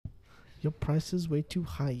Your price is way too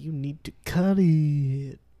high. You need to cut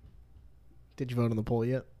it. Did you vote on the poll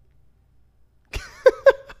yet?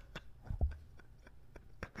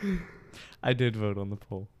 I did vote on the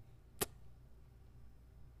poll.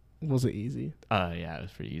 Was it easy? Yeah, it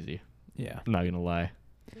was pretty easy. Yeah. I'm not gonna lie.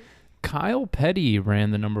 Kyle Petty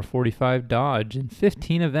ran the number 45 Dodge in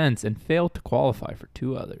 15 events and failed to qualify for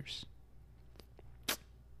 2 others.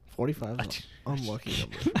 45 is an unlucky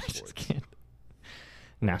number. I just can't.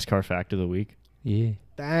 NASCAR fact of the week. Yeah.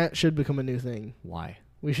 That should become a new thing. Why?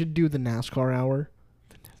 We should do the NASCAR hour.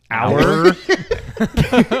 Hour?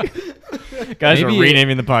 Guys, Maybe- we're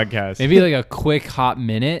renaming the podcast. Maybe like a quick hot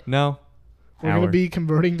minute. No. We're going Hour. to be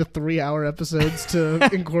converting to 3-hour episodes to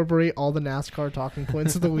incorporate all the NASCAR talking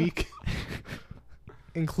points of the week,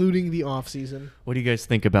 including the off season. What do you guys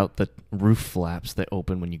think about the roof flaps that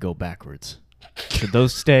open when you go backwards? Should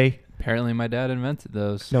those stay? Apparently my dad invented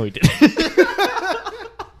those. No, he didn't.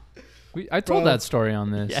 I told Bro. that story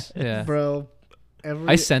on this. Yeah. Bro,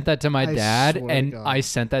 I sent that to my I dad, swear to and God. I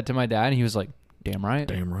sent that to my dad, and he was like, damn right.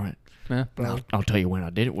 Damn right. Yeah. Bro, I'll tell you when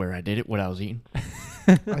I did it, where I did it, what I was eating.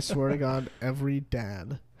 I swear to God, every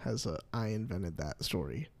dad has a I invented that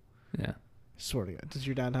story. Yeah. Swear to God. Does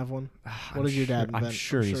your dad have one? What What did your dad invent? I'm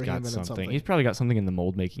sure he's he got invented something. He's probably got something in the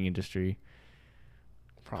mold making industry.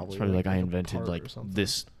 Probably. It's probably like I a invented part like or something.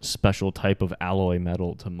 this special type of alloy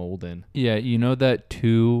metal to mold in. Yeah, you know that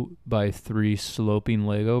 2x3 sloping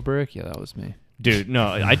Lego brick? Yeah, that was me. Dude,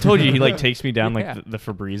 no, I told you he like takes me down Yeah. like the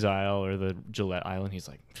Febreze aisle or the Gillette aisle, and he's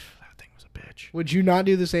like, that thing was a bitch. Would you not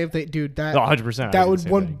do the same thing? Dude, that, No, 100%. that would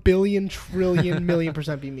 1 billion trillion million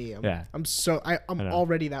 % be me. Yeah. I'm I know.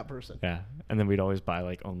 already that person. Yeah, and then we'd always buy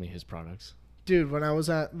like only his products. Dude, when I was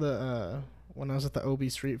at the OB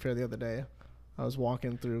Street Fair the other day, I was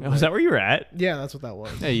walking through. Was that where you were at? Yeah, that's what that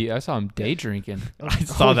was. Hey, I saw him day drinking. I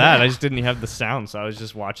saw that. yeah. I just didn't have the sound, so I was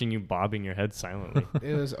just watching you bobbing your head silently.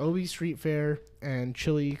 It was OB Street Fair and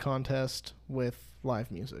chili contest with live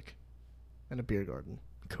music and a beer garden.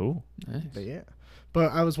 Cool. Nice. But yeah,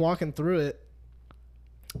 but I was walking through it,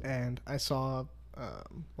 and I saw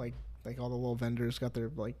like all the little vendors got their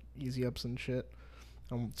like easy ups and shit.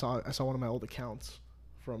 I saw one of my old accounts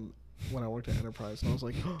from when I worked at Enterprise, and I was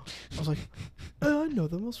like, I know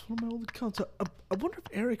them. That's one of my old accounts. I wonder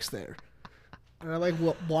if Eric's there. And I like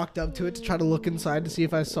walked up to it to try to look inside to see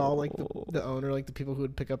if I saw like the owner, like the people who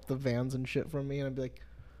would pick up the vans and shit from me, and I'd be like,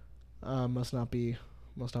 must not be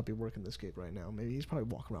working this gig right now. Maybe he's probably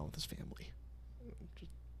walking around with his family.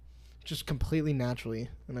 Just completely naturally,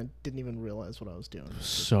 and I didn't even realize what I was doing.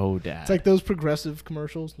 So dad. It's like those progressive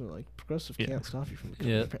commercials, and they're like, progressive Yeah. can't stop you from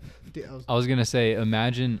Yeah. Dude, I was going to say,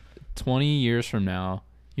 imagine 20 years from now,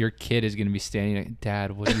 your kid is going to be standing like,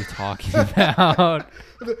 Dad, what are you talking about?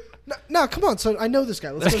 no, come on, son. I know this guy.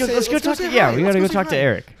 Let's go talk say to. Yeah, hi. we Let's gotta go say talk to hi.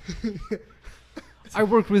 Eric. I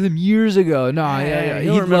worked with him years ago. No, yeah,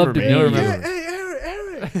 he'll he'd remember love to me. be He'll here. remember.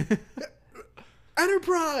 Yeah, hey, Eric.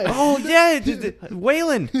 Enterprise. Oh yeah,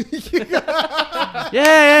 Wyland.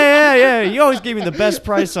 yeah. You always gave me the best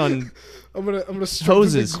price on. I'm gonna struggle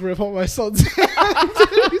Hoses. to grip on my son's hand.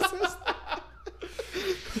 He says that.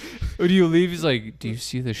 When you leave, he's like, do you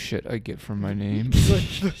see the shit I get from my name? He's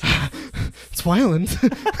like, it's Wyland.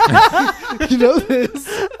 You know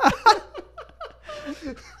this.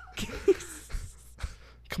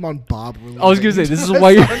 Come on, Bob. I was going to say, this is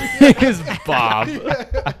why your name is Bob.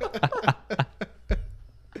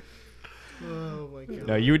 Oh my god.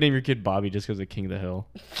 No, you would name your kid Bobby just because of King of the Hill.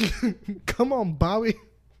 Come on, Bobby.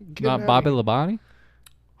 Get Not out Bobby of here. Labonte?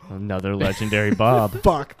 Another legendary Bob.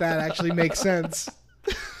 Fuck, that actually makes sense.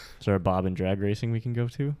 Is there a Bob in drag racing we can go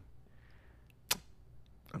to?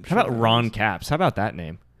 I'm How sure about there Ron is. Caps? How about that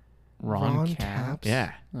name? Ron Caps? Caps?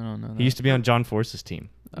 Yeah, I don't know. he that. used to be on John Force's team.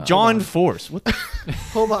 Oh. John Force. What? The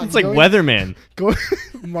Hold on. It's like going- Weatherman. Go,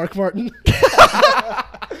 Mark Martin.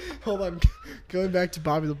 Hold on. Going back to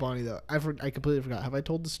Bobby Labonte, though, I completely forgot. Have I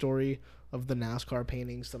told the story of the NASCAR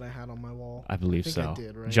paintings that I had on my wall? I believe think so. I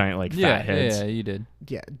did, right? Giant like Yeah, fat heads. yeah, you did.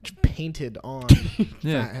 Yeah, painted on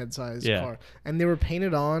Yeah. fat head size Yeah. car, and they were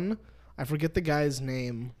painted on. I forget the guy's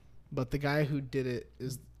name, but the guy who did it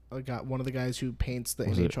is one of the guys who paints the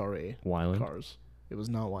Was it NHRA Wyland. cars. It was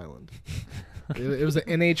not Wyland. it was an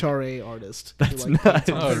NHRA artist. That's who, like, nuts. paints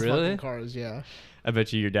on Oh, their really? fucking cars, yeah. I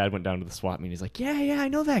bet you your dad went down to the swap meet. He's like, yeah, I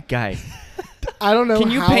know that guy. I don't know.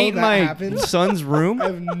 Can you how paint that my happened. son's room? I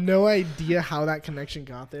have no idea how that connection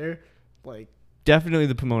got there. Like, Definitely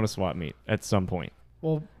the Pomona swap meet at some point.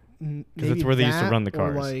 well, 'Cause maybe that's where they used to that run the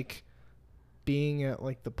or, cars. like being at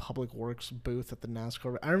like the Public Works booth at the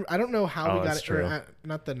NASCAR. I don't know how Oh, we got that's it. true.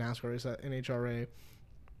 Not the NASCAR. It's at NHRA.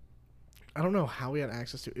 I don't know how we had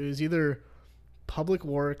access to it. It was either Public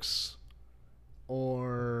Works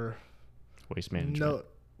or Waste management. no,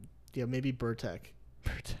 yeah, maybe Burtec.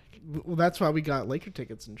 Well, that's why we got Laker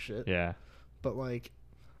tickets and shit. Yeah. But like,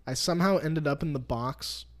 I somehow ended up in the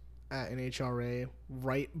box at NHRA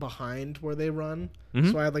right behind where they run.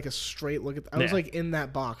 Mhm. So I had like a straight look at. I was Yeah. like in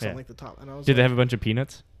that box Yeah. on like the top, and I was. Did like, they have a bunch of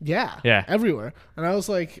peanuts? Yeah. Yeah. Everywhere, and I was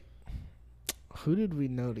like, who did we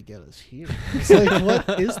know to get us here? It's like,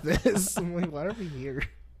 what is this? I'm like, why are we here?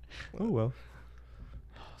 Oh well.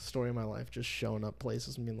 Story of my life, just showing up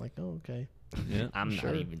places and being like, oh, okay. Yeah. I'm Sure.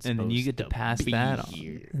 not even. And then you supposed get to pass be that on.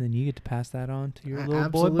 here. And then you get to pass that on to your I little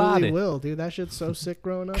boy absolutely body. will, dude. That shit's so sick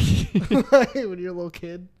growing up. When you're a little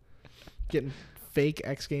kid, getting fake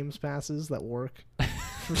X Games passes that work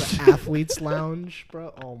for the athletes lounge,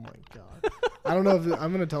 bro. Oh my god. I don't know if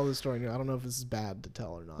I'm gonna tell this story now. I don't know if this is bad to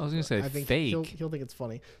tell or not. I was gonna but say I think fake. He'll think it's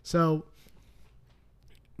funny. So,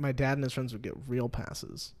 my dad and his friends would get real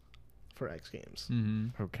passes for X Games,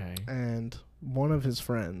 Mm-hmm. Okay. and one of his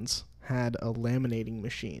friends had a laminating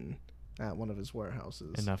machine at one of his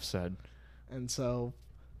warehouses. Enough said. And so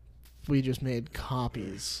we just made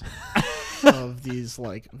copies of these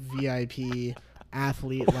like VIP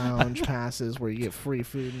athlete lounge passes where you get free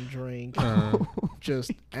food and drink,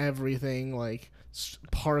 just everything, like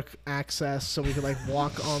park access, so we could like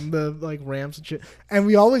walk on the like ramps and shit. And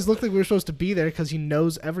we always looked like we were supposed to be there because he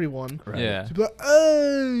knows everyone. Right. Yeah. So be like,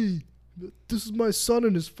 hey, this is my son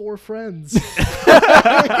and his 4 friends.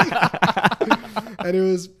 And it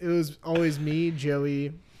was always me,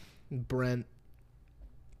 Joey, Brent,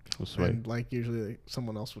 Oh, sweet. and like usually like,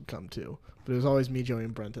 someone else would come too. But it was always me, Joey,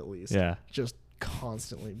 and Brent at least. Yeah. Just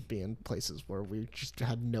constantly being places where we just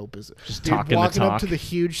had no business. Just Dude, talking the walking up talk. to the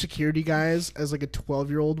huge security guys as like a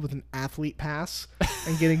 12-year-old with an athlete pass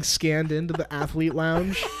and getting scanned into the athlete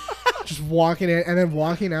lounge. Just walking in and then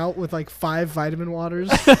walking out with like 5 vitamin waters.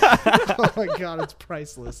 Oh my god, it's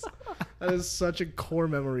priceless. That is such a core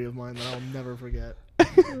memory of mine that I'll never forget.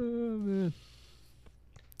 Oh, man.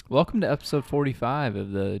 Welcome to episode 45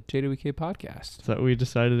 of the JWK podcast. Is that what we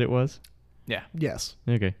decided it was? Yeah. Yes.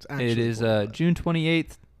 Okay. It's actually It is 45. June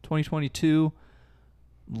 28th, 2022.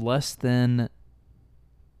 Less than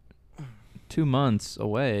 2 months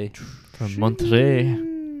away From Monterey.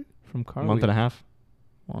 from Car Month Week. and a half.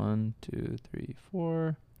 1, 2, 3,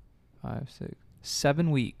 4, 5, 6,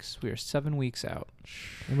 7 weeks. We are 7 weeks out.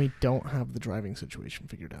 And we don't have the driving situation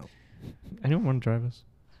figured out. Anyone want to drive us?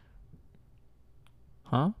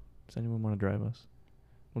 Huh? Does anyone want to drive us?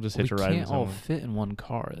 We'll just We hitch a ride with can't all someone. fit in one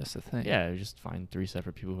car. That's the thing. Yeah, just find 3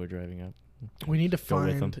 separate people who are driving up. We need to Go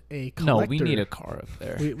with them. find a collector. No, we need a car up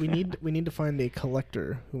there. we need to find a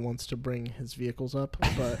collector who wants to bring his vehicles up,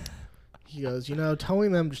 but he goes,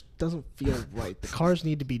 towing them just doesn't feel right. The cars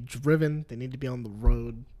need to be driven. They need to be on the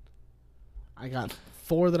road. I got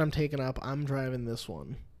 4 that I'm taking up. I'm driving this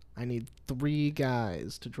one. I need 3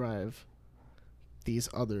 guys to drive these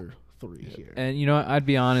other 3 here. And you know what? I'd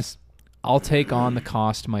be honest. I'll take on the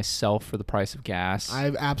cost myself for the price of gas.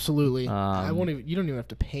 I absolutely. I won't Um, even. You don't even have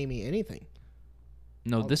to pay me anything.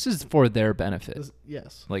 No, this is for their benefit.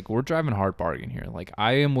 Yes. Like, we're driving a hard bargain here. Like,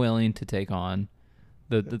 I am willing to take on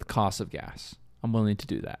the cost of gas. I'm willing to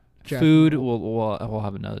do that. Jeff, Food, we'll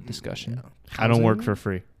have another discussion. Yeah. I don't work Housing? for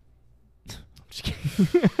free.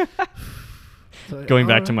 So, Going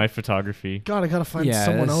back all to right. my photography. God, I gotta find Yeah,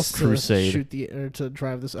 someone this else to crusade. shoot to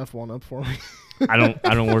drive this F1 up for me. I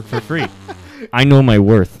don't work for free. I know my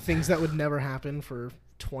worth. Things that would never happen for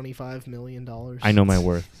 $25 million. I know my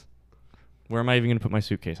worth. Where am I even going to put my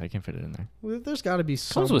suitcase? I can't fit it in there. Well, there's got to be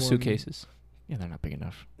someone. Comes with suitcases. Yeah, they're not big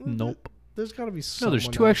enough. Nope. There's got to be No, someone. there's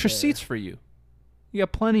 2 out extra there. seats for you. You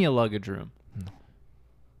got plenty of luggage room.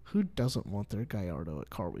 Who doesn't want their Gallardo at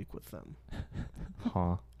Car Week with them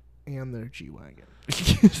Huh. and their G-Wagon?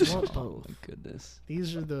 Want Oh, both. my goodness.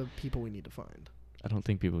 These are the people we need to find. I don't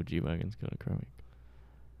think people with G-Wagons go to Crow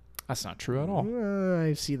That's not true at all.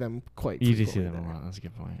 I see them quite. You do frequently see them a there. lot. That's a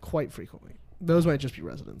good point. Quite frequently. Those might just be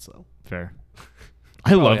residents, though. Fair.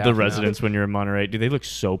 I love yeah, the yeah. residents when you're in Monterey. Dude, they look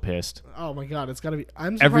so pissed. Oh my God, it's got to be.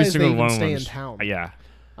 I'm Every surprised single they even one of stay them in is- town. Yeah.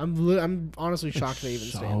 I'm honestly shocked they even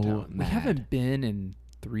stay in so town. We mad. haven't been in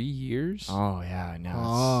 3 years. Oh, yeah. No.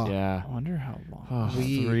 Oh. Yeah. I wonder how long. Oh,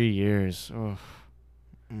 We- 3 years. Oh,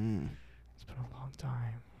 Mm. it's been a long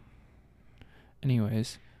time.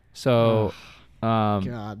 Anyways, so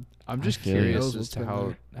God. I'm just I feel you. curious Knows as what's to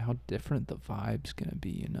been how different the vibe's gonna be,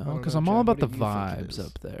 you know? don't Because know, I'm all Jeff. about the What do you think it vibes is?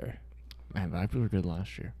 up there. Man, vibes were good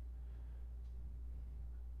last year.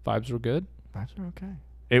 Vibes were good. Vibes were okay.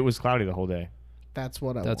 It was cloudy the whole day. That's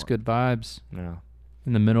what I That's want. good vibes. No.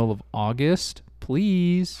 In the middle of August,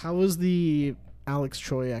 please. How was the Alex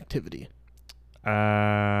Troy activity?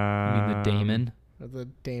 I mean the Damon. or the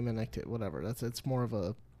Damon activity, whatever. It's more of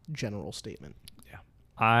a general statement.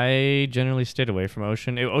 I generally stayed away from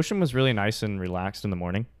Ocean. Ocean was really nice and relaxed in the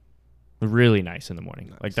morning. Really nice in the morning.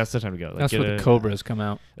 Nice. Like that's the time to go. Like, That's where the Cobras come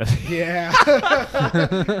out. Yeah.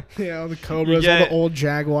 Yeah, all the Cobras, all the old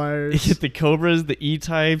Jaguars. You get the Cobras, the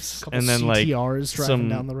E-types, Couple and then like CTRs driving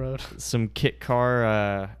down the road. some kit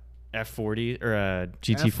car F40 or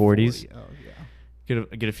GT40s. Oh yeah.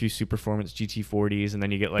 Get a few super performance GT40s, and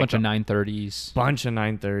then you get like Bunch of 930s. bunch of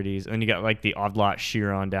 930s, and then you got like the odd lot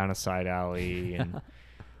Chiron down a side alley, and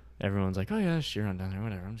everyone's like, "Oh yeah, Chiron down there,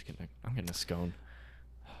 whatever." I'm getting a scone.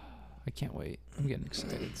 I can't wait. I'm getting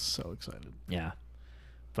excited. So excited. Yeah,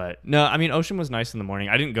 but no, I mean Ocean was nice in the morning.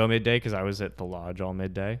 I didn't go midday because I was at the lodge all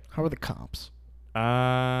midday. How are the cops?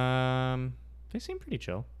 They seem pretty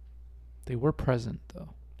chill. They were present though.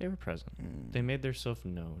 They were present. They made themselves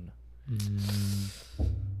known.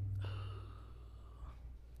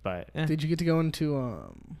 But Did you get to go into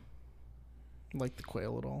like the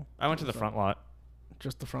quail at all? I went to the front lot.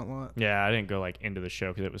 Just the front lot? Yeah, I didn't go like into the show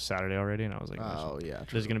because it was Saturday already, and I was like, Oh yeah.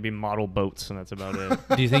 there's gonna be model boats, and that's about it.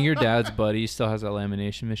 Do you think your dad's buddy still has that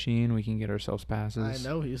lamination machine? We can get ourselves passes. I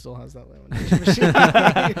know he still has that lamination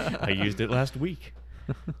machine. I used it last week.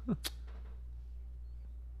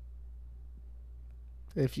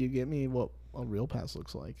 If you get me what a real pass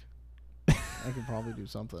looks like, I could probably do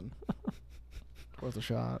something. Worth a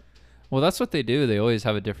shot. Well, that's what they do. They always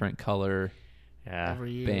have a different color Yeah,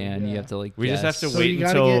 Every year. band. Yeah. You have to like. we just have to guess. So wait you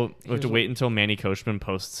gotta until get- we have to wait until Manny Coachman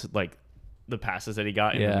posts like the passes that he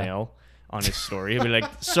got in the Yeah. mail on his story. He'll be like,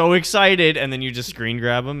 so excited, and then you just screen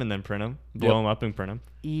grab them and then print them, blow Yep. them up and print them.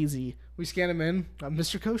 Easy. We scan him in. I'm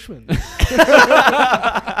Mr. Coachman.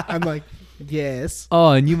 I'm like, yes.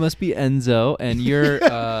 Oh, and you must be Enzo, and you're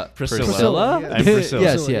Priscilla. Priscilla. Yes. I'm Priscilla.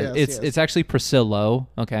 Yes, Priscilla, yes. yes. It's actually Priscillo.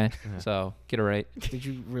 Okay, Yeah. so get it right. Did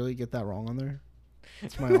you really get that wrong on there?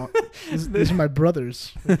 It's my these are my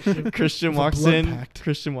brothers. Christian It's a walks blood in. pact.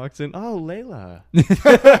 Christian walks in. Oh, Layla.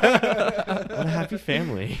 What a happy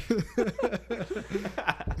family.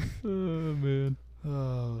 Oh man.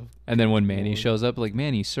 Oh. And then when Manny Lord. shows up, like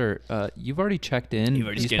Manny, sir, you've already checked in. You've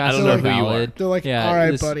already These scanned- I passes don't are know who you are. valid. They're like, Yeah, all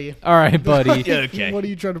right, this- buddy. All right, buddy. Yeah, okay. What are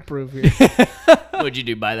you trying to prove here? What'd you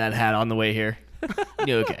do? Buy that hat on the way here?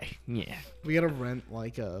 Yeah, okay. Yeah. We gotta rent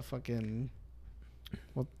like a fucking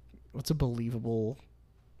what's a believable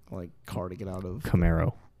like car to get out of?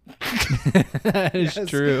 Camaro. That is Yes.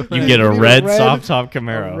 true. You Right. get a We need a red red- soft top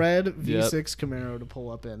Camaro. A red V6 Camaro to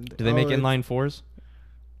pull up in. Do they make inline fours?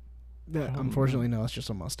 Unfortunately, no. It's just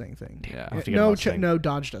a Mustang thing. Yeah. I'll have to get a Mustang. No,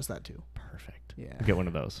 Dodge does that too. Perfect. Yeah, We'll get one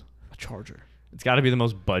of those. a Charger. It's got to be the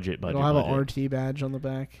most budget. It'll have an RT badge on the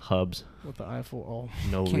back Hubs. with the i4. Oh,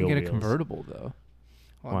 No Can't real get a wheels. convertible though.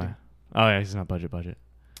 wow. Why? Oh yeah, it's not budget.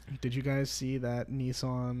 Did you guys see that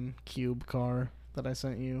Nissan Cube car that I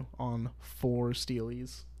sent you on 4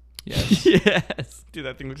 Steelies? Yes. Yes. Dude,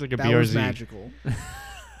 that thing looks like a That BRZ. was magical.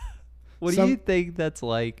 What do you think that's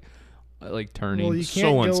like turning? Well, you So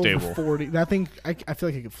can't go unstable. over 40. That thing, I feel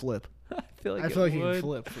like it could flip. I feel like I feel like it would. could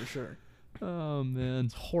flip for sure. Oh man,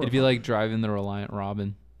 It's horrible. it'd be like driving the Reliant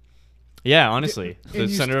Robin. Yeah, honestly, And the you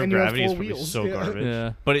center of and you have gravity is 4 probably wheels, so yeah. garbage.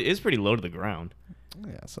 Yeah, But it is pretty low to the ground.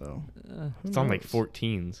 Yeah, so who It's on like knows?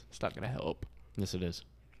 14s. It's not gonna help. Yes, it is.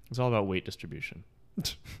 It's all about weight distribution.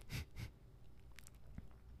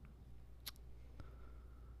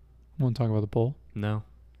 Want to talk about the poll? No.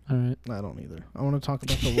 All right. I don't either. I want to talk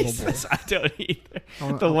about the little boy. I don't either. I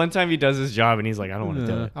wanna- The one time he does his job and he's like, I don't want to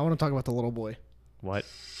do Yeah. it. I want to talk about the little boy. What?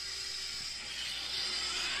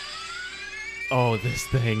 Oh, this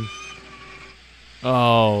thing.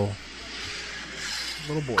 Oh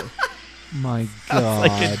Little boy. my It's god,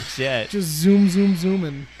 like a jet. Just zoom,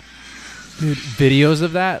 and dude! Videos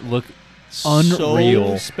of that look So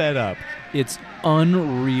unreal. sped up. It's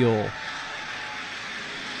unreal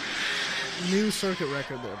new circuit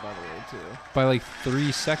record there, by the way, too. by like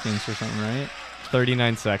 3 seconds or something, right?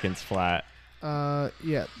 39 seconds flat.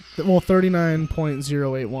 Yeah. Well,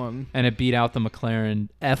 39.081. And it beat out the McLaren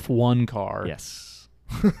F1 car Yes.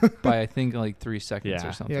 by I think like 3 seconds Yeah.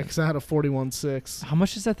 or something. Yeah, because I had a 41.6. How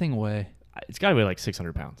much does that thing weigh? It's got to be like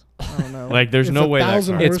 600 pounds. I don't know. Like, there's It's no way that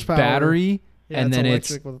 1,000 car- It's horsepower. battery, Yeah, and it's then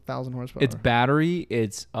electric with 1,000 horsepower. it's battery.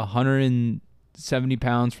 It's 170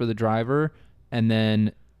 pounds for the driver, and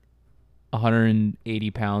then 180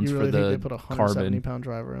 pounds You really for think the they put a 170 carbon pound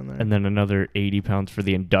driver in there? And then another 80 pounds for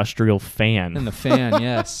the industrial fan. and the fan.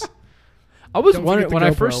 Yes, I was Don't wondering forget when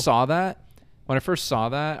the I first GoPro. saw that. When I first saw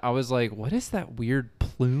that, I was like, "What is that weird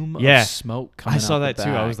plume Yeah. of smoke coming?" I saw out that the too.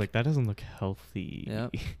 I back?" was like, that doesn't look healthy.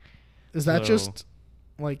 Yep. Is that So- just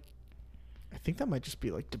like? I think that might just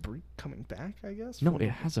be like debris coming back. I guess. No, from-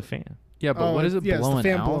 it has a fan. Yeah, but what is it yeah, blowing it's the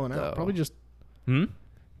fan out, blowing though? out. Probably just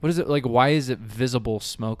What is it like? Why is it visible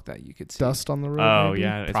smoke that you could see? dust on the road. Oh maybe?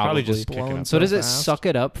 yeah, it's probably just Blowing kicking up. So does it fast. suck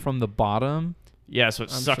it up from the bottom? Yeah, so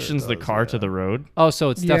it I'm sure it suctions the does, car to yeah. the road, Oh, so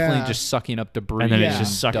it's definitely Yeah. just sucking up debris. and then it's Yeah.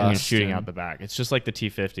 just sucking and dust shooting out the back. It's just like the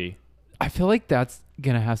T50. I feel like that's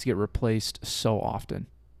gonna have to get replaced so often.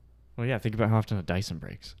 Well, yeah, think about how often a Dyson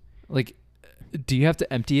breaks. Like, do you have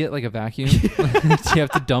to empty it like a vacuum? Do you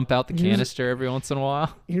have to dump out the Here's- canister every once in a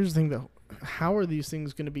while? Here's the thing, though. How are these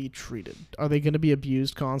things going to be treated? Are they going to be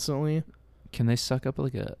abused constantly? Can they suck up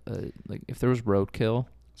like like if there was roadkill?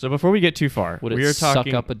 So before we get too far, Would we it are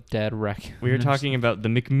talking suck up a dead wreck? we are talking about the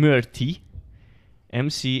McMurtry,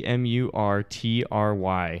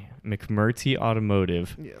 McMurtry, McMurtry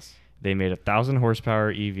Automotive. Yes. They made 1,000 horsepower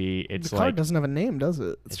EV. It's The car like doesn't have a name, does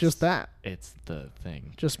it? It's just that. It's the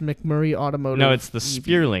thing. Just McMurray Automotive. No, it's the EV.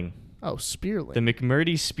 Spearling. Oh, Spearling. The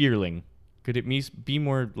McMurtry Spearling. Could it be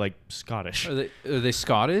more like Scottish? Are they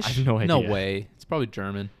Scottish? I have no No idea. way. It's probably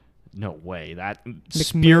German. No way. That McMurray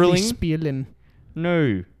Spearling? Spearling.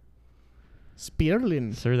 No.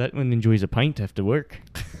 Spearling. Sir, that one enjoys a pint after work.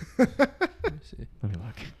 Let me see. Let me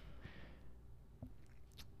look.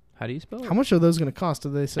 How do you spell it? How much are those going to cost?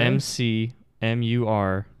 Did they say? McMurtry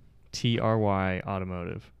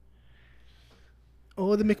Automotive.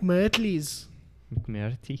 Oh, the McMurtleys.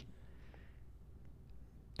 McMurtry.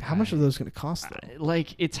 How much are those going to cost, though?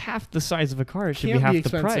 Like, it's half the size of a car. It should Can't be half the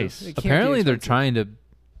expensive. price. It can't be Apparently, they're expensive. trying to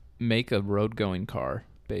make a road-going car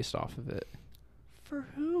based off of it. For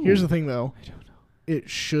who? Here's the thing, though. I don't know. It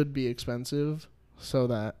should be expensive so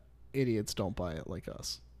that idiots don't buy it like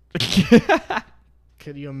us.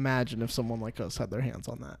 Could you imagine if someone like us had their hands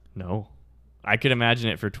on that? No. I could imagine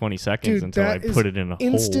it for 20 seconds Dude, until I that is put it in a hole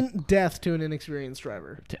Instant death to an inexperienced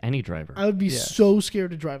driver. to any driver. I would be Yes. so scared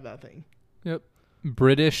to drive that thing. Yep.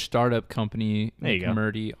 British startup company There you go.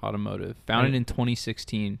 McMurtry Automotive, founded Right. in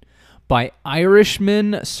 2016 by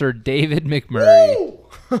Irishman Sir David McMurray.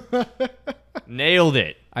 Nailed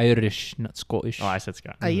it. Irish, not Scottish. Oh, I said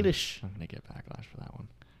Scott. Irish. I'm going to get backlash for that one.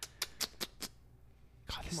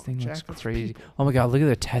 God, this Come on, thing Jack, looks that's crazy. people. Oh my God, look at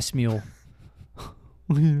the test mule.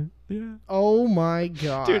 Yeah. Oh my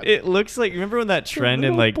god. Dude, it looks like, remember when that trend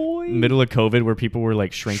in little like boy. middle of COVID where people were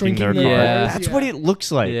like shrinking their Shrinking car? their cars, That's yeah. what it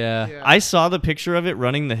looks like. Yeah. Yeah. I saw the picture of it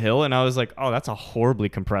running the hill and I was like, oh, that's a horribly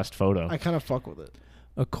compressed photo. I kind of fuck with it.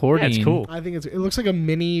 According, Yeah, it's cool. I think it looks like a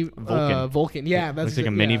mini Vulcan. Yeah, that's looks like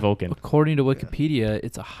a mini Vulcan. According to Wikipedia,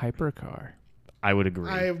 it's a hypercar. I would agree.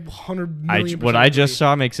 I 100 million What I just agree.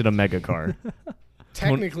 saw makes it a mega car.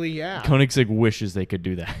 Technically, yeah. Koenigsegg wishes they could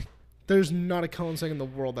do that. There's not a Koenigsegg in the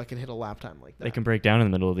world that can hit a lap time like that. They can break down in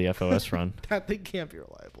the middle of the FOS run. That thing can't be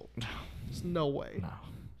reliable. There's no way. No.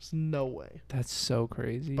 There's no way. That's so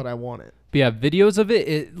crazy. But I want it. But yeah, videos of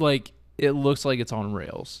it, it looks like it's on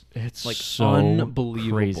rails. It's Like, so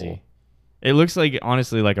unbelievable. crazy. It looks like,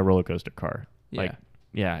 honestly, like a roller coaster car. Yeah. Like,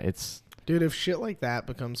 yeah, it's... Dude, if shit like that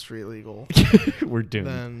becomes street legal, We're doomed.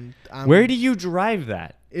 then Where do you drive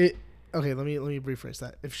that? it? Okay, let me rephrase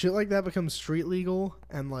that. If shit like that becomes street legal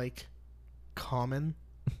and like common,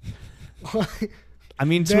 I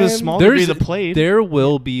mean, to a Then- small degree, the plate. There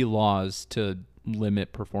will be laws to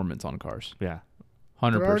limit performance on cars. Yeah.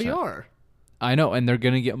 100%. there already are. I know, and they're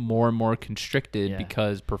going to get more and more constricted Yeah.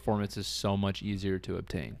 because performance is so much easier to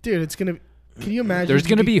obtain. Dude, it's gonna. Can you imagine? There's if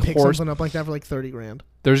gonna you be could pick horse- something up like that for like $30,000.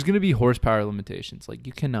 There's going to be horsepower limitations. Like,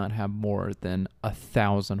 you cannot have more than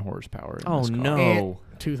 1,000 horsepower in Oh, this car. no.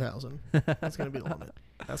 And 2,000. That's gonna be the limit.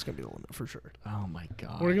 That's gonna be the limit for sure. Oh, my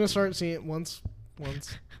God. We're gonna start seeing it once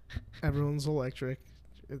everyone's electric.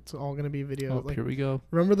 It's all gonna be video. Oh, like, here we go.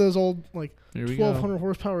 remember those old like Here we go. 1,200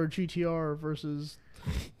 horsepower GTR versus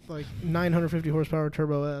like 950 horsepower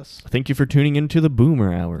Turbo S. Thank you for tuning into the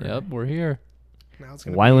Boomer Hour. Yep, we're here. Now it's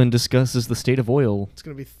gonna Wyland discusses the state of oil. it's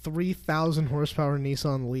gonna be 3,000 horsepower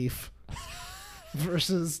Nissan Leaf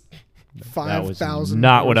versus That was 5,000.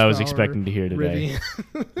 not what I was horsepower expecting to hear today.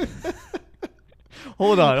 Rivian.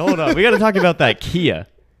 Hold on. We got to talk about that Kia.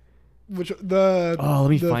 Which the Oh, let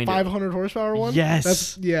me the find it. 500 horsepower one?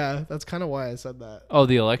 Yes. That's kind of why I said that. Oh,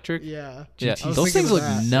 the electric? Yeah. Yeah, I was those thinking things of look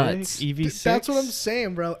that. nuts. EV6. That's what I'm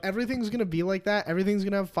saying, bro. Everything's gonna be like that. Everything's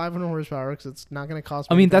gonna have 500 horsepower because it's not gonna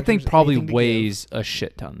cost. I mean, that thing manufacturers probably anything to weighs a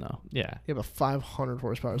shit ton, though. Yeah. give. Yeah, but 500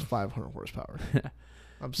 horsepower is 500 horsepower.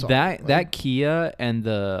 I'm sorry. That Kia and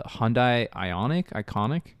the Hyundai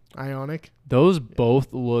Iconic, Ioniq. those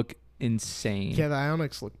both look insane. Yeah, the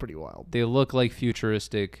Ioniqs look pretty wild. They look like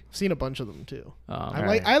futuristic. I've seen a bunch of them too.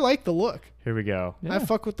 Alright. I like the look. Here we go. Yeah. I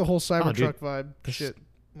fuck with the whole Cybertruck dude. vibe This- shit.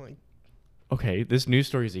 Like, Okay, this news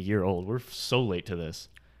story is a year old. We're so late to this.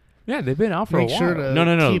 Yeah, they've been out for Make a while. sure to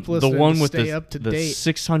No. keep The listening one to with stay the up to the date.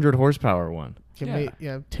 600 horsepower one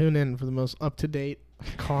Tune in for the most up to date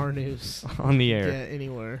car news. on the air. Yeah,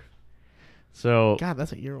 anywhere. So God,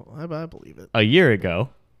 that's a year old. I believe it. a year ago,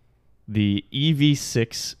 the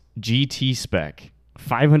EV6 GT spec,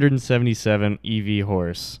 577 EV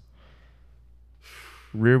horse,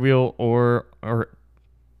 rear wheel or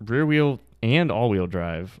rear wheel and all wheel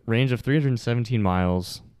drive, range of 317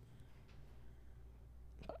 miles.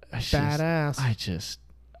 Badass.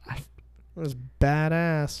 It was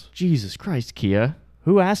badass. Jesus Christ, Kia.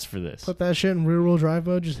 Who asked for this? Put that shit in rear wheel drive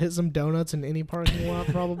mode. Just hit some donuts in any parking lot,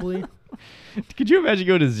 probably. Could you imagine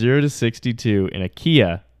going to 0 to 62 in a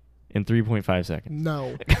Kia in 3.5 seconds?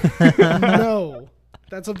 No. No.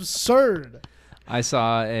 That's absurd. I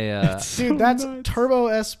saw a Dude, that's Turbo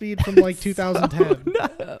S speed from like 2010.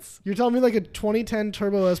 You're telling me like a 2010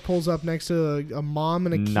 Turbo S pulls up next to a mom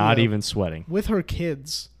and a Kia Not even sweating. with her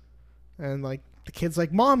kids. And like the kid's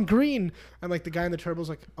like, Mom, green. And like the guy in the Turbo's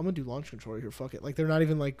like, I'm going to do launch control here. Fuck it. Like they're not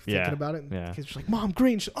even like thinking about it. And the kid's just like, Mom,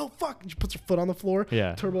 green. She's, oh, fuck. And she puts her foot on the floor.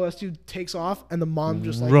 Yeah. Turbo S dude takes off and the mom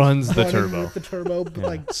just like Runs the running turbo. with the turbo,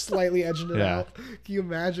 like slightly edging it Yeah. out. Can you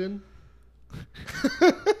imagine?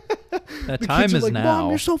 that The time kids are is like, now. Mom,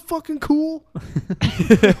 you're so fucking cool.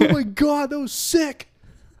 Oh my God, that was sick.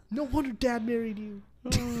 No wonder Dad married you. Oh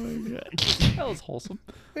my God. That was wholesome.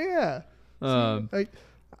 Yeah. Um,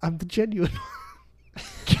 I'm the genuine.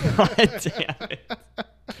 God damn it.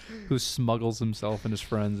 who smuggles himself and his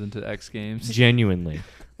friends into X Games. Genuinely.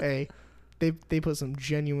 Hey, they put some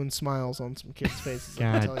genuine smiles on some kids' faces. I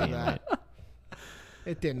God can tell you damn that.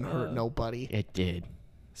 It didn't hurt nobody. It did.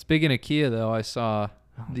 Speaking of Kia, though, I saw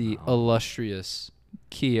the illustrious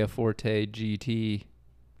Kia Forte GT.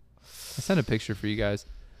 I sent a picture for you guys.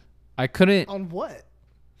 I couldn't On what?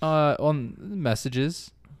 on messages.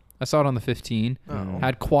 I saw it on the 15. Oh.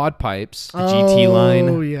 Had quad pipes. The GT line.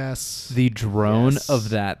 Oh, yes. The drone Yes. of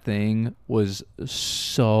that thing was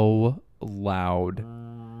so loud.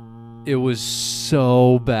 It was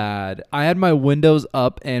so bad. I had my windows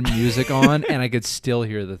up and music on, and I could still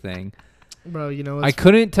hear the thing. Bro, you know I what's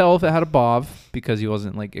couldn't tell if it had a BOV because he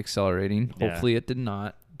wasn't like accelerating. Yeah. Hopefully it did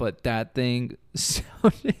not. But that thing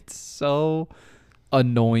sounded so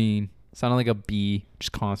annoying. Sounded like a bee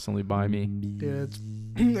just constantly by me. Dude,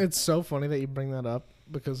 it's so funny that you bring that up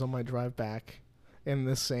because on my drive back in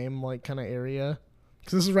this same like kind of area,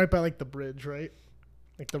 because this is right by like the bridge, right?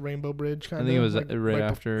 Like the Rainbow Bridge kind of. I think it was like, right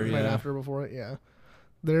after, right yeah. after before it, yeah.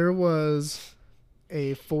 There was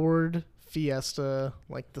a Ford Fiesta,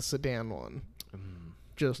 like the sedan one,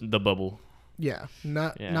 just The bubble. yeah,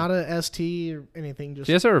 not Yeah. a ST or anything. Just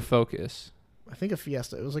Fiesta or Focus? I think a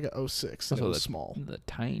Fiesta. It was like a 06. And it Also was small. The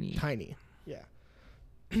tiny. Tiny. Yeah.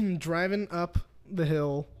 Driving up the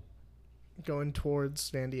hill, going towards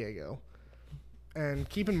San Diego. And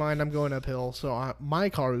keep in mind, I'm going uphill, so my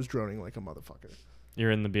car is droning like a motherfucker.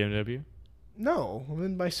 You're in the BMW? No, I'm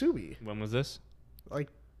in my Subi. When was this? Like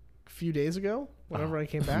a few days ago, whenever I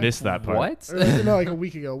came back. Missed that part. What? Or, no, like a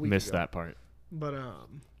week ago. Missed that part. But,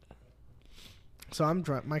 so I'm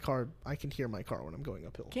driving my car. I can hear my car when I'm going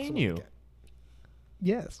uphill. Can so you?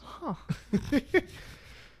 Yes. Huh.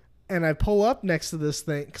 And I pull up next to this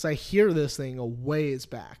thing because I hear this thing a ways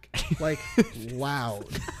back, like loud.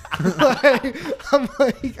 I'm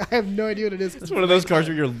like, I have no idea what it is. It's one of those cars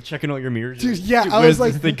where you're checking out your mirrors. Dude, yeah, I where's was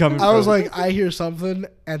like, this thing coming I was from? like, I hear something,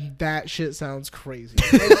 and that shit sounds crazy.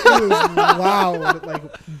 Like, it was loud, it,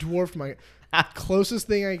 like dwarfed my closest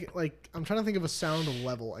thing. I'm trying to think of a sound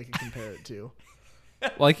level I can compare it to.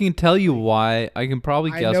 Well, I can tell you why. I can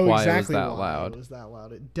probably I guess know why exactly it was that why loud. it was that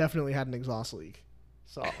loud. It definitely had an exhaust leak.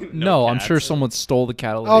 So No, I'm cats. sure someone stole the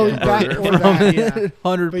catalytic Oh, converter that or that, yeah.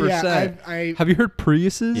 100%. But yeah, I Have you heard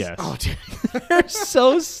Priuses? Yes. oh dude. They're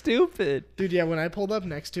so stupid. Dude, yeah, when I pulled up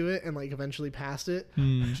next to it and like eventually passed it,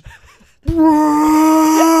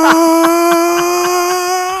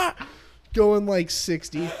 going like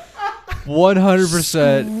 60,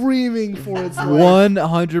 100%. screaming for its life.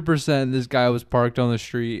 100%. This guy was parked on the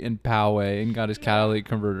street in Poway and got his catalytic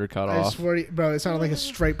converter cut I off. swear, bro, it sounded like a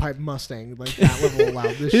straight pipe Mustang, like that level of loud.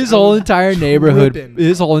 This His shit- I whole was entire neighborhood. tripping.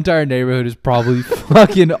 His whole entire neighborhood is probably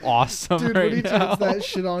fucking awesome Dude, right when he now. turns that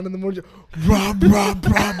shit on in the morning, just, rob, rob,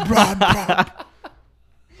 rob, rob, rob.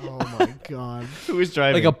 Oh my god. Who was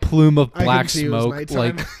driving? Like a plume of I black couldn't see it was smoke,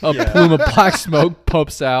 nighttime. like a plume of black smoke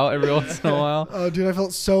pops out every once in a while. Oh, dude, I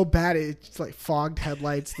felt so bad. It just like fogged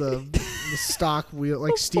headlights. The the stock wheel, like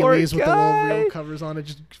Poor Steely's with the little guy. wheel covers on it,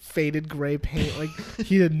 just faded gray paint. Like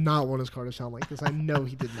he did not want his car to sound like this. I know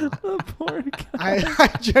he did not. The poor guy. I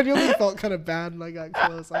genuinely felt kind of bad when I got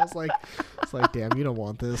close. I was like, it's like, damn, you don't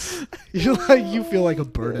want this. You feel like a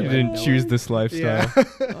burden. You I didn't know choose it. this lifestyle. Yeah.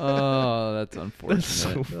 Oh, that's unfortunate. That's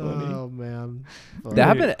so funny. Oh man. That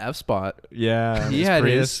happened at F Spot. Yeah. He his had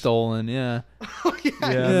his Prius. stolen. Yeah. Oh, yeah.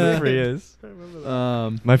 Yeah, the Prius. I remember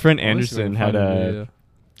that. My friend I wish we Anderson could had find a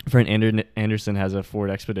video. Anderson has a Ford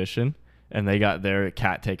Expedition, and they got their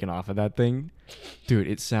cat taken off of that thing. Dude,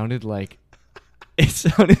 it sounded like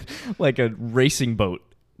a racing boat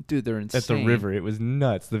Dude, they're insane. at the river. It was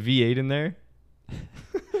nuts. The V8 in there.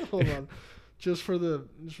 Hold on. Just for the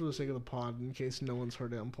sake of the pod, in case no one's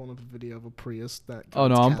heard it, I'm pulling up a video of a Prius that. Oh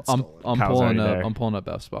no, got stolen. I'm Cow's pulling already up. there. I'm pulling up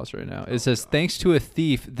F Spots right now. Oh, It says, God. thanks to a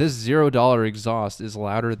thief, this $0 exhaust is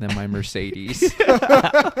louder than my Mercedes.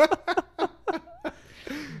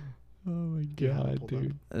 Oh my Yeah, god, pulled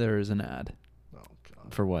dude. There is an ad. Oh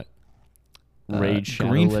god. For what? Raid Shadow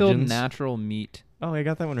Greenfield Legends? Natural Meat. Oh, I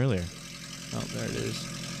got that one earlier. Oh, there it is.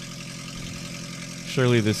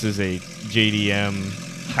 Surely this is a JDM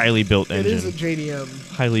highly built It is a engine.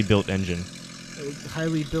 JDM, Highly built engine.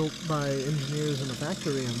 highly built by engineers in a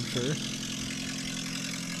factory, I'm sure.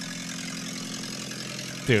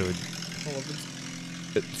 Dude, Oh,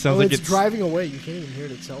 it's, it sounds oh, like it's driving away. You can't even hear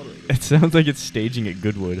it accelerating. It sounds like it's staging at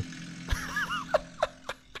Goodwood.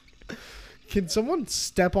 Can someone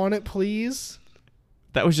step on it, please?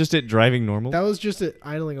 That was just it driving normal. That was just it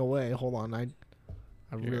idling away. Hold on, I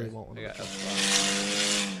really Here, won't. I got F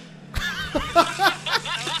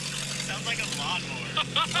Sounds like a lawnmower.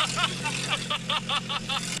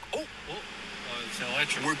 Oh, it's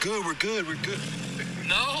electric. We're good.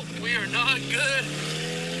 No, we are not good.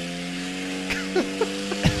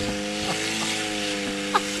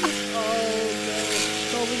 Oh no!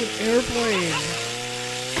 Sounds like an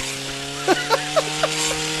airplane.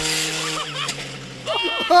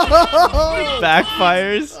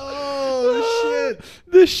 Backfires. Oh shit!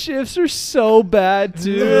 The shifts are so bad,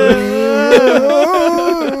 dude.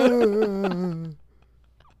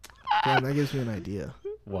 Damn, that gives me an idea.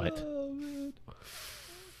 What?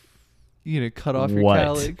 You gonna cut off your What?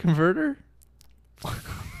 catalytic converter? I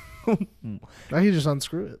can just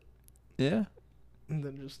unscrew it Yeah. and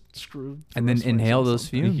then just screw. the And then rest of my inhale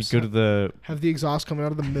exhaust those on. You could fumes. go to the. Have the exhaust coming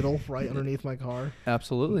out of the middle, right underneath my car.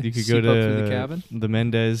 Absolutely. You could Seep go up through to the cabin. the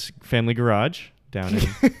Mendez family garage down in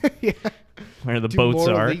Yeah. where the Do boats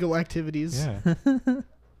more are. illegal activities. Yeah.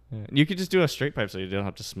 Yeah. You could just do a straight pipe so you don't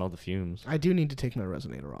have to smell the fumes. I do need to take my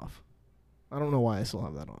resonator off. I don't know why I still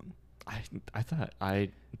have that on. I thought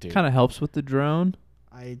dude. Kind of helps with the drone.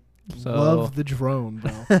 I So- love the drone,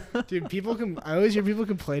 bro. Dude, I always hear people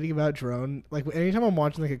complaining about drone. Like anytime I'm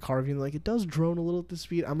watching like a car review, like it does drone a little at this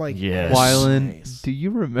speed. I'm like, Yes. Wyland, nice. do you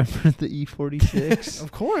remember the E46?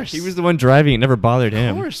 Of course. He was the one driving. It never bothered Of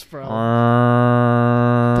him. course, bro.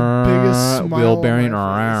 The biggest smile wheel on bearing.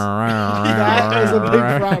 my that is a big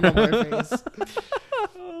frown on my face.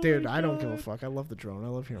 Dude, I don't give a fuck. I love the drone. I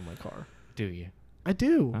love hearing my car. Do you? I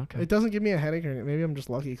do. Okay. It doesn't give me a headache, or maybe I'm just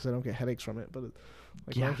lucky because I don't get headaches from it. But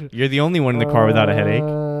like, Yeah. actually- You're the only one in the car without a headache.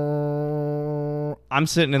 I'm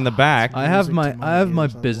sitting in the back. I have Music to my my ears, I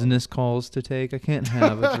love business calls to take. I can't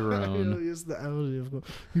have a drone. It's the audio.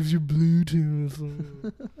 Gives you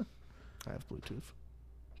Bluetooth. I have Bluetooth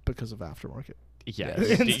because of aftermarket. Yeah,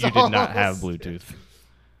 Yes. you did not have Installs. Bluetooth.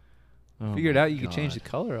 Oh Figured my out you could change the God.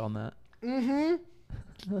 color on that. Mm-hmm.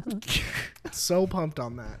 So pumped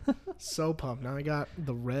on that. So pumped. Now I got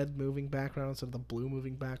the red moving background instead of the blue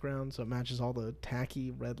moving background, so it matches all the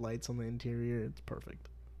tacky red lights on the interior. It's perfect.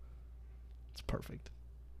 It's perfect.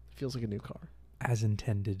 Feels like a new car. As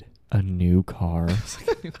intended. A new car.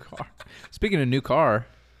 New car. Speaking of new car,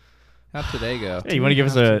 how'd today go? Hey, you want to give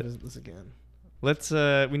us have to a? visit this again? Let's.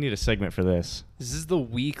 We need a segment for this. This is the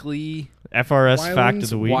weekly FRS fact of Wyland's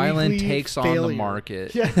the week. Why- Wyland Weekly takes on the failure.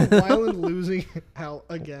 market. Yeah, Wyland losing out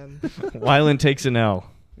again. Wyland takes an L.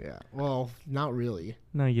 Yeah. Well, not really.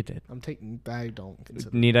 No, you did. I'm taking. I don't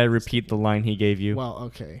consider. Need I repeat the line he gave you? Well,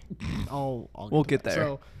 okay. I'll We'll to get that.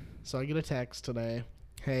 there. So I get a text today.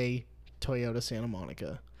 Hey, Toyota Santa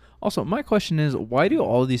Monica. Also, my question is, why do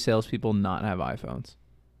all of these salespeople not have iPhones?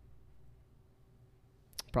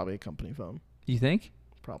 Probably a company phone. You think?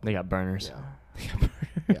 Probably. They got burners. Yeah.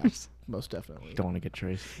 Yeah. Most definitely. Don't want to get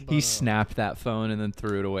traced. But, He snapped that phone and then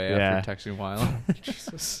threw it away Yeah. after texting Wyland.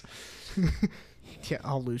 Jesus. Yeah,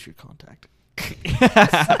 I'll lose your contact.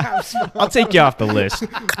 I'll take you off the list.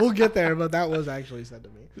 We'll get there, but that was actually said to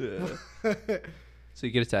me. So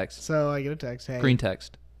you get a text. So I get a text. Hey, Green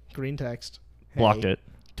text. green text. Blocked Hey, it.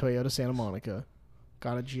 Toyota Santa Monica.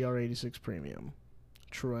 Got a GR86 Premium.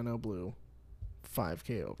 Torino Blue.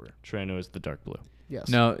 5K over. Torino is the dark blue. Yes.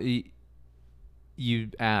 No, you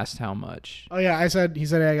asked how much. Oh, yeah. He said,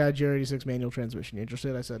 hey, I got a GR86 manual transmission. You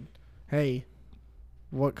interested? I said, hey,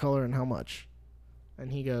 what color and how much?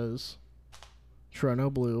 And he goes, Torino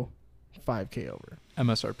Blue, 5K over.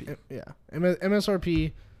 MSRP. Yeah.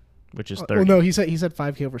 MSRP. Which is 30. Well, no, he said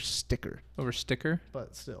 5K over sticker. Over sticker?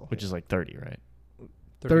 But still. Which is like 30, right?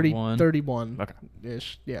 31. 31 Okay.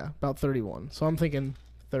 ish. Yeah, about 31. So I'm thinking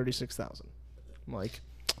 36,000. I'm like,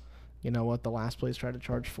 you know what? The last place tried to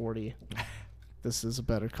charge 40. This is a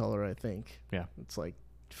better color, I think. Yeah. It's like,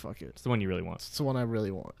 fuck it. It's the one you really want. It's the one I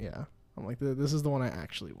really want. Yeah. I'm like, this is the one I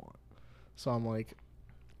actually want. So I'm like,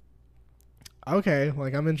 okay,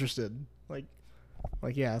 like I'm interested. Like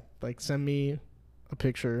yeah, like send me a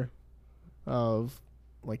picture of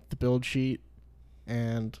like the build sheet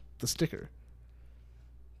and the sticker.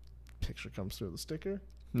 Picture comes through the sticker.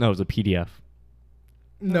 No, it was a PDF.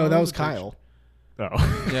 No, that was Kyle.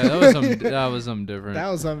 Oh. Yeah, that was something different. That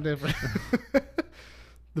was something different.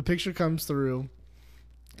 The picture comes through.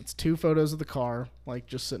 It's 2 photos of the car, like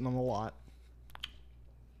just sitting on the lot.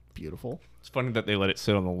 Beautiful. It's funny that they let it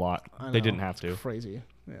sit on the lot. They didn't have to. Crazy.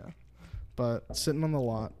 Yeah. But sitting on the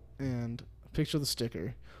lot and a picture of the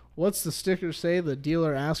sticker. What's the sticker say the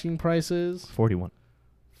dealer asking price is? 41.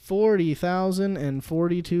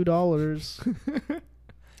 $40,042.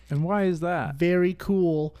 And why is that? Very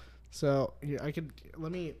cool. So here I could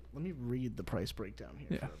let me read the price breakdown here.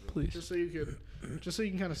 Yeah, for everyone, please. Just so you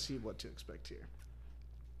can kind of see what to expect here.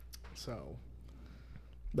 So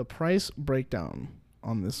the price breakdown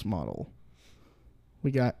on this model.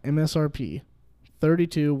 We got MSRP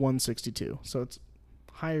 32,162. So it's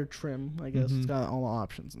higher trim, I guess. It's got all the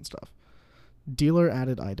options and stuff. Dealer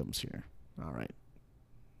added items here. All right.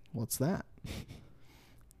 What's that?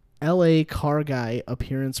 LA Car Guy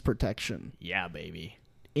appearance protection. Yeah, baby.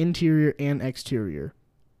 Interior and exterior.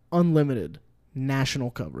 Unlimited national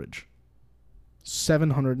coverage.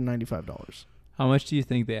 $795. How much do you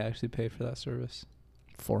think they actually pay for that service?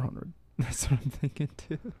 $400. That's what I'm thinking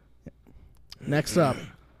too. Next up,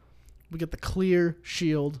 we get the clear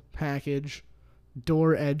shield package,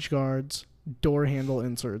 door edge guards, door handle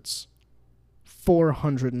inserts,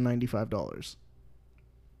 $495.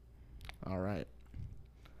 All right.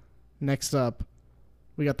 Next up,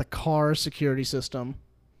 we got the car security system.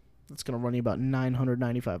 That's going to run you about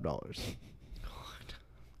 $995.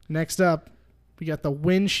 Next up, we got the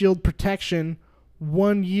windshield protection,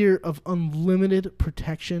 1 year of unlimited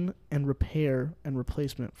protection and repair and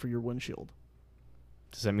replacement for your windshield.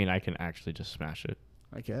 Does that mean I can actually just smash it?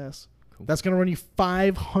 I guess. Cool. That's going to run you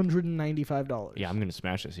 $595. Yeah, I'm going to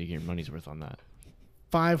smash it so you get your money's worth on that.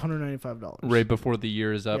 $595. Right before the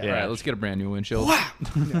year is up. Yeah. All right, let's get a brand new windshield.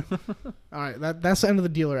 Yeah. All right, that's the end of the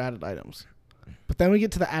dealer added items. But then we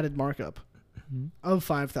get to the added markup of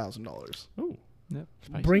 $5,000, Ooh. Yep.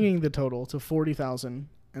 Spicy. bringing the total to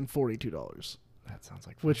 $40,042. That sounds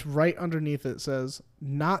like fun. Which right underneath it says,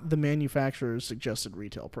 not the manufacturer's suggested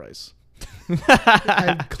retail price.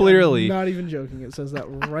 Clearly. I'm not even joking. It says that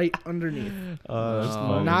right underneath. That's Oh,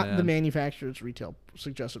 funny. Not man. the manufacturer's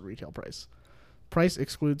suggested retail price. Price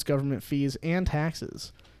excludes government fees and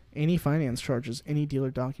taxes, any finance charges, any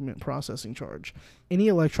dealer document processing charge, any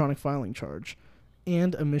electronic filing charge,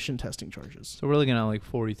 and emission testing charges. So we're looking at like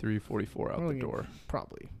 43, 44 out We're the looking- door.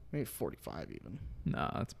 Probably. Maybe 45 even.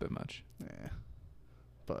 Nah, that's a bit much. Yeah.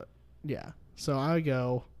 But, yeah. So I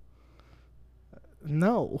go,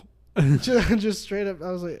 no. just straight up,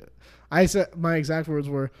 I was like, I said, my exact words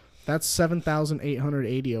were, that's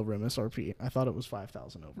 7,880 over MSRP. I thought it was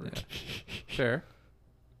 5,000 over. Yeah. Fair.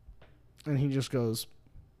 And he just goes,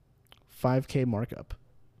 5K markup.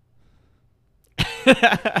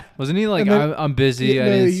 Wasn't he like, And then- I'm busy, Yeah, I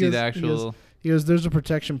no, didn't he see goes- the he actual... He goes, there's a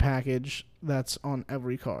protection package that's on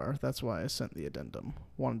every car. That's why I sent the addendum.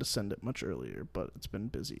 Wanted to send it much earlier, but it's been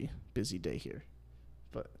busy day here.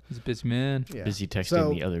 But He's a busy man. yeah. Busy texting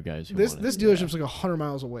So, the other guys who This want it. dealership's like 100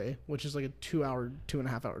 miles away, which is like a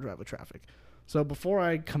 2.5 hour drive with traffic. So before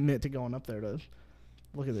I commit to going up there to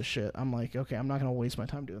look at this shit, I'm like, okay, I'm not going to waste my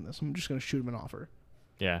time doing this. I'm just going to shoot him an offer.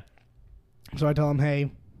 Yeah. So I tell him,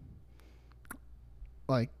 hey,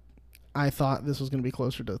 like, I thought this was going to be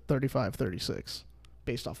closer to 35, 36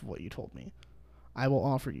 based off of what you told me. I will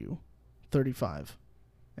offer you 35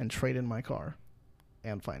 and trade in my car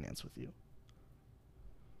and finance with you.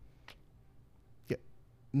 Yeah.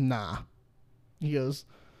 Nah. He goes,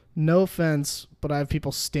 no offense, but I have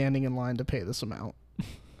people standing in line to pay this amount.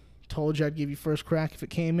 Told you I'd give you first crack if it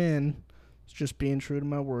came in. It's just being true to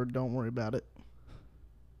my word. Don't worry about it.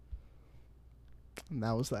 And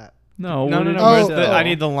that was that. No, No, what no, did no. you where's say? the, I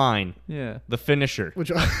need the line. Yeah. The finisher,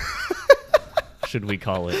 Which should we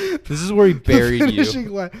call it? This is where he buried you. finishing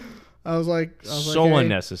line. I was like, So hey.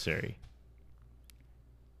 unnecessary.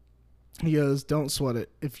 He goes, "Don't sweat it.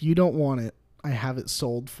 If you don't want it, I have it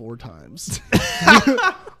sold 4 times.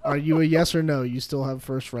 Are you a yes or no? You still have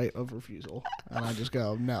first right of refusal." And I just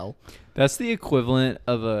go, "No." That's the equivalent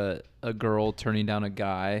of a girl turning down a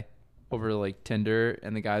guy over like Tinder,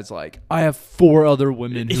 and the guy's like, "I have 4 other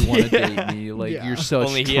women who want to date me." Like, Yeah. you're such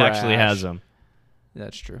Only he trash. actually has them.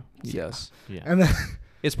 That's true. Yes. Yeah. And then,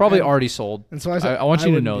 It's probably And- already sold. and so I said, I want you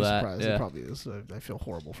to wouldn't know be that. surprised. Yeah. It probably is. I feel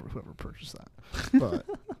horrible for whoever purchased that. But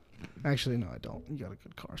actually, no, I don't. You got a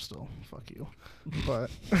good car still. Fuck you.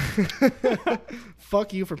 But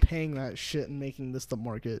fuck you for paying that shit and making this the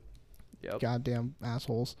market. Yep. Goddamn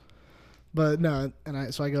assholes. But no,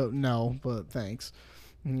 so I go, "No, but thanks."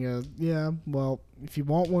 And he goes, "Yeah, well, if you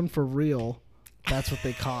want one for real, that's what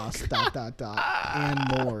they cost. ... and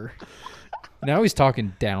more." Now he's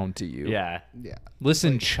talking down to you. Yeah. Yeah.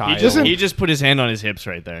 Listen, He child. just, go his hand on his hips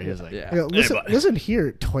right there. He was like, Yeah. I go, listen, buddy." listen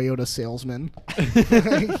here, Toyota salesman.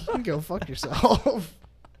 You can go fuck yourself.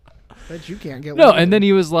 Bet you can't get No, one. and then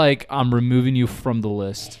he was like, "I'm removing you from the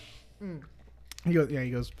list." he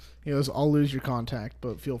goes, "I'll lose your contact,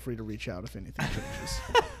 but feel free to reach out if anything changes."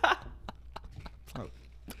 Oh,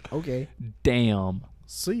 okay. Damn.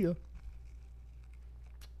 See ya.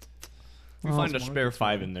 We find a spare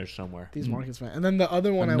 5 in there somewhere. These markets, man. And then the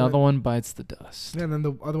other one Another one bites the dust. Yeah, and then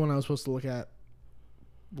the other one I was supposed to look at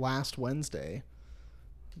last Wednesday.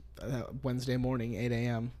 Wednesday morning, 8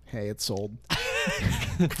 a.m. Hey, it's sold.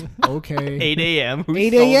 Okay. 8 a.m. Who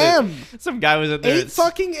 8 sold it? a.m. Some guy was at there. 8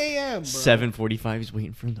 fucking a.m. bro. 7:45. He's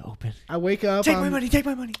waiting for him to open. I wake up. Take my money. Take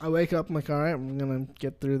my money. I wake up. I'm like, all right, I'm gonna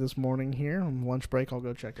get through this morning here. On lunch break, I'll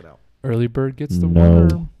go check it out. Early bird gets the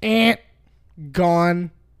worm.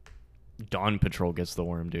 Gone. Dawn Patrol gets the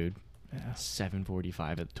worm, dude. Yeah.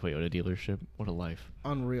 7:45 at the Toyota dealership. What a life.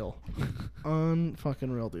 Unreal.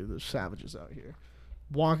 Unfucking real, dude. There's savages out here.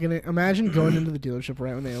 Walking it. Imagine going into the dealership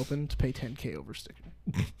right when they open to pay $10K over sticker.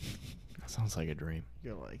 That sounds like a dream.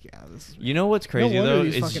 You're like, yeah, this is. You know what's crazy no wonder though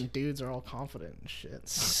these is fucking dudes are all confident and shit.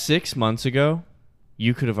 6 months ago,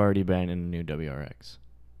 you could have already been in a new WRX.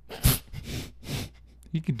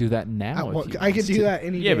 You can do that now. I could do that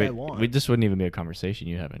any Yeah, day I but want. this wouldn't even be a conversation.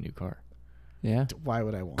 You have a new car. Yeah. Why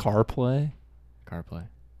would I want? CarPlay, CarPlay,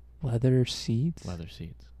 leather seats, leather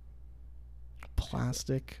seats,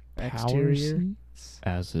 Plastic power exterior. seats.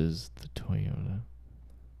 as is the Toyota.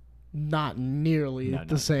 Not nearly No,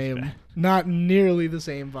 the not same. bad. Not nearly the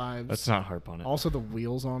same vibes. Let's not harp on it. Also, the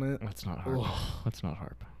wheels on it. Let's not harp. Ugh. Let's not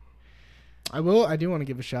harp. I do want to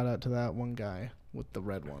give a shout out to that one guy with the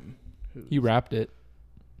red one. You wrapped it.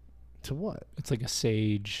 To what? It's like a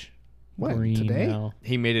sage When? green Today? now.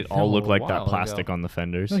 He made it No, all look a like while that plastic ago. on the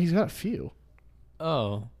fenders. No, he's got a few.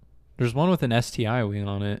 Oh. There's one with an STI wing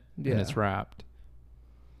on it, Yeah. and it's wrapped.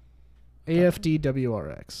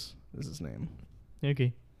 AFDWRX is his name.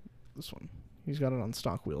 Okay. This one. He's got it on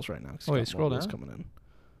stock wheels right now. 'Cause Oh, he's wait, got scroll more wheels down. coming in.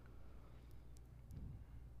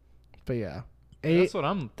 But yeah. That's what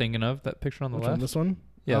I'm thinking of, that picture on the Which left. one? This one?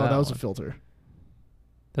 Yeah, Oh, that that was a one. filter.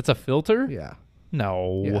 That's a filter? Yeah.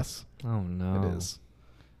 No. Yes, Oh no. it is.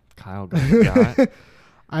 Kyle got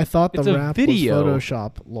I thought It's the a wrap video. was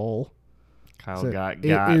Photoshop. Lol. Kyle So got it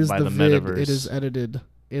is by the the vid. metaverse. It is edited.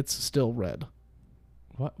 It's still red.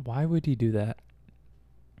 What? Why would he do that?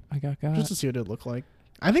 I got Just to see what it looked like.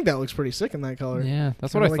 I think that looks pretty sick in that color. Yeah,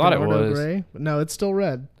 that's Kinda what I like thought an it Ordo was. Gray. But no, it's still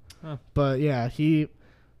red. Huh. But yeah, he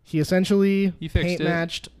essentially He fixed paint it.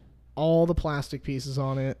 matched all the plastic pieces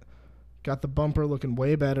on it. Got the bumper looking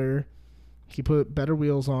way better. He put better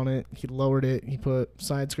wheels on it. He lowered it. He put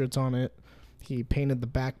side skirts on it. He painted the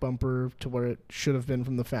back bumper to where it should have been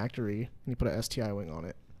from the factory. And he put a STI wing on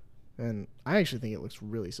it. And I actually think it looks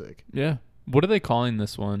really sick. Yeah. What are they calling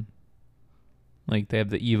this one? Like they have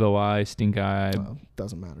the Evo eye, stink eye,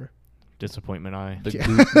 Doesn't matter. Disappointment eye. the, Yeah.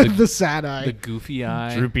 goof, The sad eye. the goofy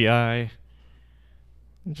eye, Droopy eye.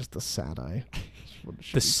 Just the sad eye. That's what it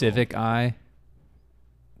should the be Civic eye.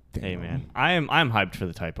 called. Hey Damn. man, I'm hyped for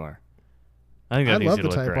the Type R. I think I that thing's love the gonna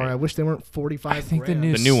look Type great. R. I wish they weren't 45 I think the grand.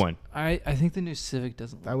 new The new one. I think the new Civic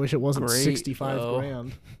doesn't. I wish it wasn't Great, 65 though.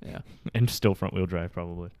 grand. Yeah. And still front wheel drive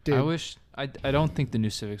probably. Dude, I wish. I don't think the new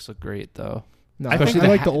Civics look great though. no, I I, think think I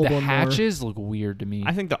like the old the one hatches look weird to me.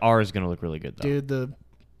 I think the R is gonna look really good though. more.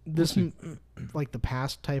 Dude, like the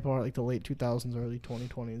past Type R, like the late 2000s, early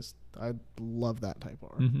 2020s, I love that Type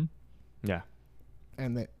R. Mm-hmm. Yeah.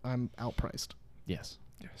 And I'm outpriced. Yes.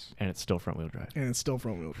 Yes. And it's still front wheel drive. And it's still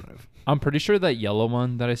front wheel drive. I'm pretty sure that yellow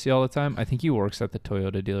one that I see all the time. I think he works at the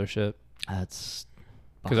Toyota dealership. That's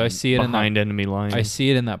because I see it behind enemy lines. I see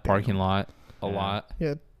it in that parking lot a lot.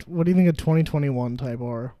 Yeah. What do you think a 2021 Type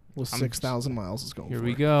R with I'm 6,000 miles is going Here for?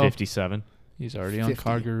 we go. 57. He's already on 50.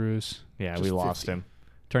 Car Gurus. Yeah, Just we lost 50. him.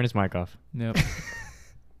 Turn his mic off. Yep.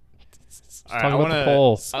 All right, talk about the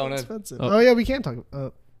poll. So I wanna- expensive. Oh. Oh yeah, we can talk.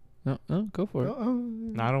 No, go for it.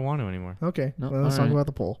 No, I don't want to anymore. Okay. No, Well, let's all talk right. about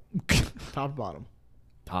the poll. Top bottom.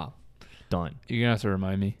 Top. Done. You're gonna have to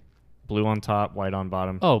remind me. Blue on top, white on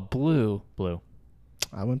bottom. Oh, blue. Blue.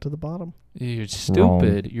 I went to the bottom. You're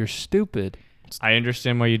stupid. You're stupid. I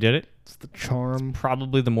understand why you did it. It's the charm.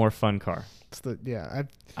 Probably the more fun car. It's the yeah.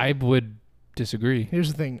 I would disagree.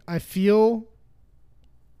 Here's the thing. I feel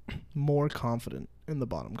more confident in the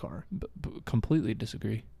bottom car. Completely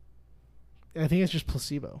disagree. I think it's just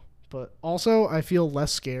placebo. But also, I feel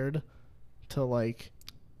less scared to like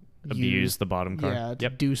Abuse the bottom car. Yeah, to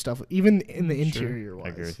Yep. do stuff even in the Sure. interior wise. I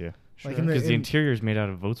agree with you. Like in Because the in- interior is made out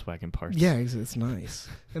of Volkswagen parts. Yeah, it's nice.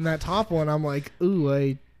 And that top one, I'm like,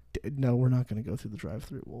 ooh, no, we're not going to go through the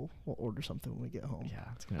drive-through. We'll order something when we get home. Yeah,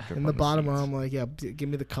 it's gonna drip And on the bottom seats. one, I'm like, yeah, give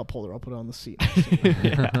me the cup holder. I'll put it on the seat.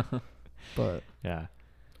 Yeah. But Yeah.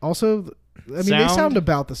 also, I mean, they Sound- sound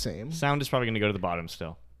about the same. Sound is probably going to go to the bottom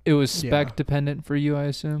still. It was spec Yeah. dependent for you, I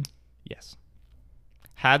assume. Yes.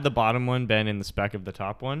 Had the bottom one been in the spec of the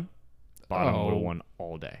top one, bottom would Oh. have won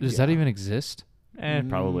all day. Does that even exist?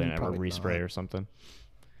 Probably never probably respray not. or something.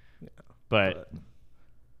 Yeah, But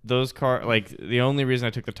those car, like the only reason I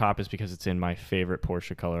took the top is because it's in my favorite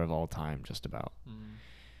Porsche color of all time, just about.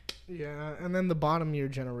 Yeah, and then the bottom year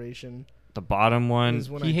generation The bottom one, is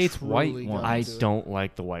when he I hates white truly ones. got I into it. don't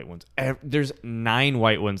like the white ones. There's 9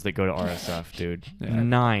 white ones that go to RSF, dude. Yeah.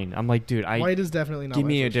 9. I'm like, dude, White is definitely not give my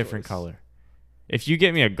me a first different choice. color. If you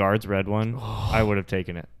get me a guards red one, I would have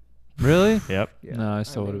taken it. Really? Yep. Yeah, No, I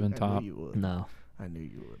still knew- would've been I knew top. you would. No. I knew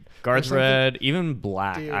you would. Guards something- red, even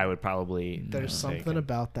black, Dude, I would probably. There's have something taken.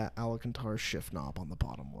 about that Alcantara shift knob on the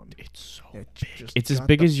bottom one. It's so It big. just It's as got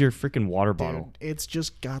big the- as your freaking water bottle. Dude, it's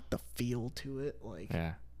just got the feel to it. Like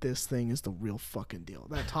Yeah. this thing is the real fucking deal.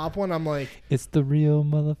 That top one, I'm like, It's the real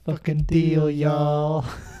motherfucking Fucking deal, deal, y'all.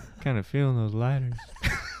 Kind of feeling those lighters.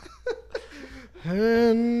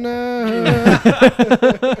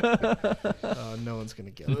 no one's gonna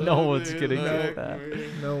get it. No one's gonna get that.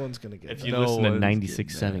 No one's gonna get If it. you No listen to one's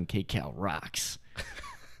 96.7 KCal Rocks,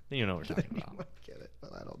 then you know what we're talking You about. might get it,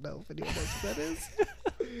 but I don't know if anyone knows what that is.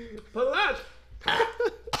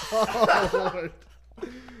 Oh Lord.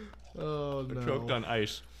 Oh no. Choked on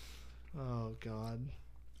ice. Oh God.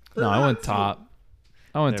 No, I went top.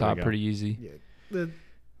 I went There we top go. pretty easy. Yeah.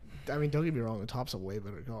 I mean, don't get me wrong. The top's a way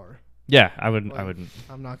better car. Yeah, I wouldn't. I Like, wouldn't.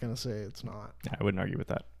 I'm not gonna say it's not. Yeah, I wouldn't argue with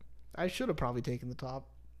that. I should have probably taken the top.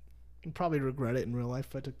 I'd probably regret it in real life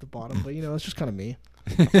if I took the bottom, but you know, it's just kind of me.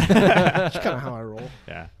 It's kind of how I roll.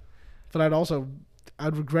 Yeah. But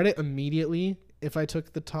I'd regret it immediately if I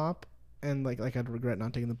took the top, and like I'd regret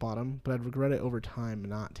not taking the bottom, but I'd regret it over time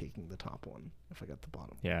not taking the top one if I got the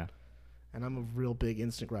bottom. Yeah. And I'm a real big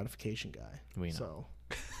instant gratification guy. We know. So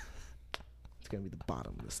it's gonna be the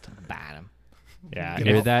bottom this time. Bottom. Yeah. Get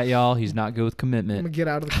Hear off- that, y'all? He's not good with I'm gonna commitment. get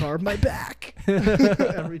out of the car with my back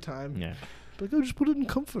every time. Yeah. Like, oh, just put it in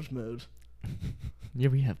comfort mode. Yeah,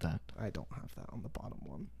 we have that. I don't have that on the bottom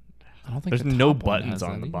one. I don't think There's the no top one buttons has on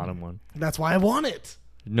that the either. bottom one. That's why I want it.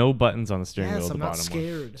 No buttons on the steering wheel Yes, of I'm the not bottom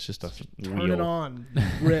scared. one. It's just a Turn wheel. it on,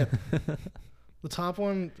 rip. The top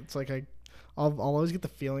one, it's like I'll always get the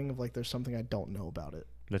feeling of like there's something I don't know about it.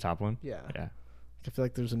 The top one? Yeah. Yeah. I feel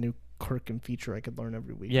like there's a new quirk and feature I could learn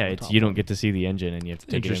every week. Yeah, on the it's top you don't one. get to see the engine and you have to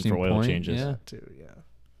take it in Interesting for oil point, changes. yeah. too. Yeah.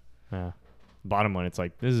 Yeah. Bottom one, it's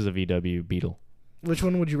like this is a VW Beetle. Which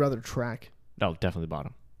one would you rather track? Oh, definitely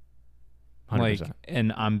bottom. 100%. Like,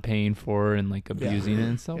 and I'm paying for and like abusing it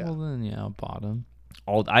and stuff. Yeah. Well, then yeah, bottom.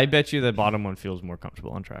 I bet you the bottom one feels more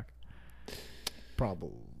comfortable on track. Probably.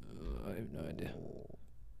 I have no idea.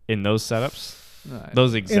 In those setups, No,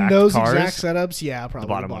 those In exact those cars, exact setups, yeah, probably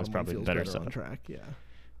bottom the one's one probably feels better better on setup. track. Yeah.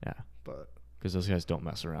 Yeah. But because those guys don't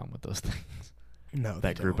mess around with those things. no,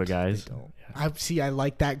 That they group of don't. guys? They don't. Yeah. I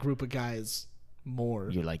like that group of guys more.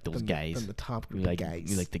 You like those than guys. than the top You group like of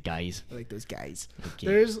guys. you like the guys. I like those guys.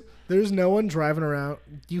 Okay. There's no one driving around.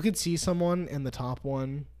 You could see someone in the top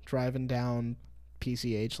one driving down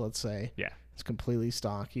PCH, let's say. Yeah. It's completely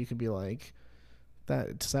stock. You could be like,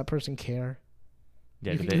 does that person care?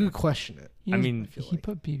 Yeah. you, do could, they- you could question it. He I knows- mean, feel he like.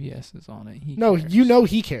 put BBSs on it. He No, cares. you know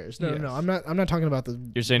he cares. No, Yes. no, I'm not talking about the.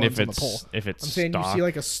 you're saying ones if on the pole. it's I'm saying stock. you see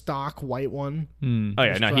like a stock white one. Hmm. oh yeah,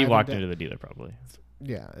 just no, he driving walked down- into the dealer probably.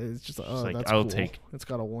 Yeah, it's just Just like, that's I'll cool. take It's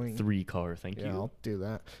got a wing. 3 car, thank Yeah, you. I'll do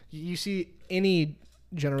that. You see any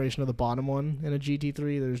generation of the bottom one in a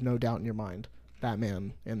GT3, there's no doubt in your mind. That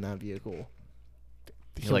man in that vehicle,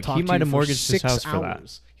 You're like, he might have mortgaged his house for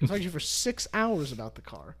that. He'll talk to you for 6 hours about the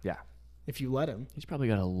car. Yeah. If you let him. He's probably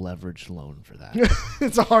got a leveraged loan for that.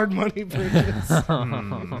 It's a hard money purchase.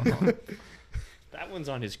 That one's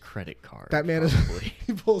on his credit card. That man probably. is.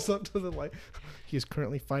 He pulls up to the light. He is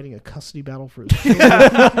currently fighting a custody battle for his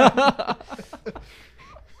children.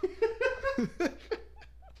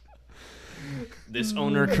 This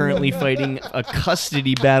owner currently fighting a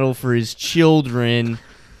custody battle for his children.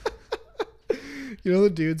 You know the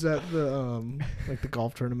dudes at the like the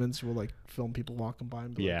golf tournaments who will like film people walking by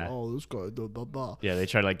and be Yeah. like, "Oh, this guy, blah blah blah." Yeah, they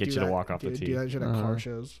try to like get you to walk off the tee. Do that shit at car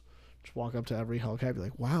shows. Just walk up to every Hellcat, be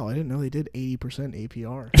like, "Wow, I didn't know they did 80%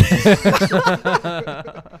 APR."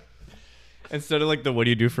 Instead of like the "what do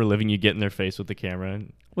you do for a living," you get in their face with the camera.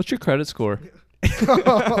 And, What's your credit score? is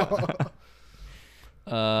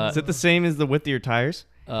it the same as the width of your tires?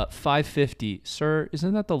 550. Sir,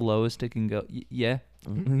 isn't that the lowest it can go? Yeah.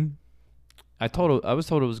 Mm-hmm. I was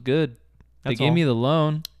told it was good. They That's gave all. me the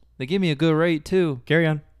loan. They gave me a good rate too. Carry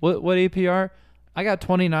on. What APR? I got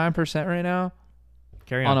 29% right now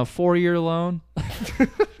Carry on on. a 4-year loan.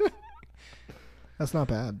 That's not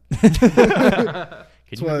bad.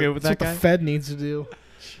 Can you agree with that That's what guy? the Fed needs to do.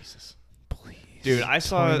 Jesus. Please. Dude, I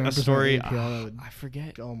saw a 29% story. APR, I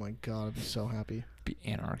forget. oh my god, I'd be so happy. Be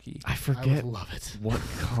anarchy. I I forget would love it. what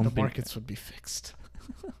The company. markets would be fixed.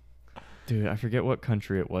 Dude, I forget what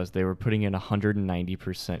country it was. They were putting in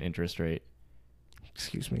 190% interest rate.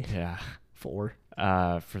 Excuse me. Yeah. For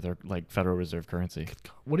For their like Federal Reserve currency.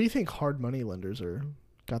 what do you think hard money lenders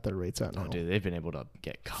got their rates at Oh, now? dude, they've been able to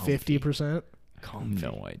get comfy. 50%. Comfy.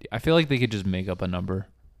 No idea. I feel like they could just make up a number.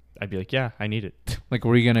 I'd be like, yeah, I need it. Like,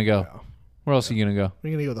 where are you gonna go? Yeah. Where else are you gonna go?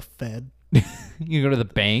 We're gonna go to the Fed. You gonna go to the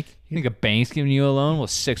bank? You think a bank's giving you a loan with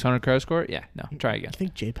 600 credit score? Yeah, no. Try again. You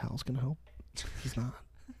think J Pal's gonna help? He's not.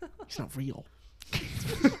 He's not real.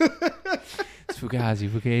 It's Fugazi.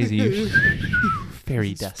 Fairy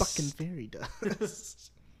He's dust. fucking fairy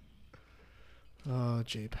dust. Oh,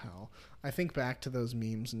 J Pal. I think back to those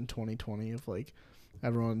memes in 2020 of like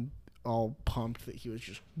everyone all pumped that he was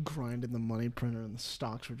just grinding the money printer and the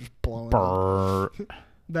stocks were just blowing up.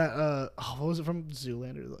 That what was it from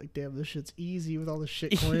Zoolander? Like, damn, this shit's easy with all the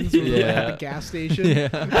shit coins. Yeah. At the gas station. Yeah.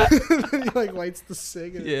 Then he like lights the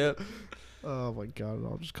cig. And Yeah. Oh my god, it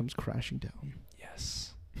all just comes crashing down.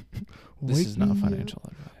 Yes. This Wake is not me up financial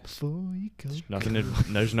advice. before you go.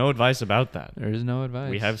 Nothing. There's no advice about that. There is no advice.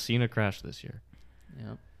 We have seen a crash this year.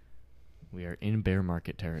 Yeah. We are in bear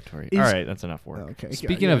market territory. Is- All right, that's enough work. Okay.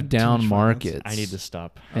 Speaking yeah, of too down much finance. markets, I need to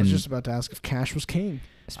stop. I was and just about to ask if cash was king.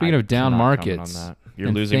 speaking I of down cannot comment markets, on that. You're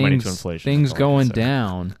and losing money to things- inflation. Things That's all I going can say.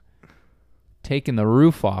 down, taking the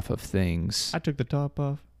roof off of things. I took the top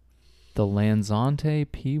off. The Lanzante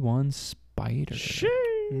P1 Spider.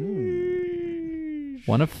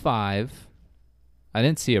 One of 5. I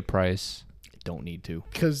didn't see a price. Don't need to.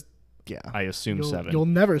 Because, yeah. I assume you'll, 7. You'll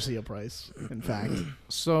never see a price, in fact.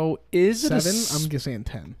 So is it 7? a I'm just saying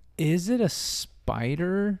 10. is it a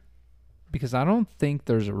Spider? Because I don't think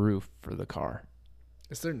there's a roof for the car.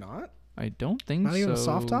 Is there not? I don't think Not so. even a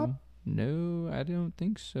soft top? No, I don't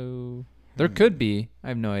think so. There could be. I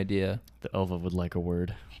have no idea. The Elva would like a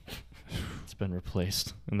word. It's been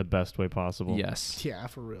replaced in the best way possible. Yes. Yeah,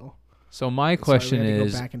 for real. So my That's why we question had to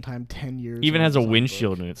is, go back in time 10 years. Even on has a the design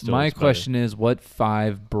windshield book. and it's still my looks better. question is, what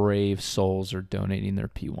 5 brave souls are donating their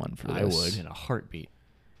P1 for this? I would in a heartbeat.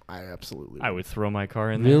 I absolutely I would throw my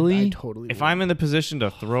car in there. Really? I totally If would. I'm in the position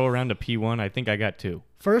to throw around a P1, I think I got 2.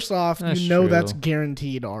 First off, That's you know true. that's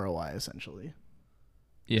guaranteed ROI, essentially.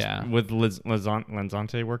 Yeah. With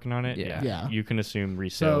Lanzante working on it, Yeah. Yeah. you can assume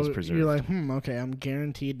resale is So preserved. you're like, okay, I'm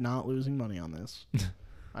guaranteed not losing money on this.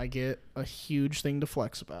 I get a huge thing to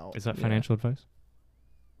flex about. is that Yeah. financial advice?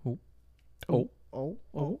 Oh.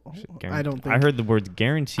 I don't think I heard the words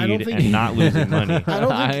guaranteed think- and not losing money. I don't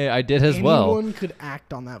think I did as well. anyone could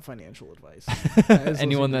act on that financial advice. That is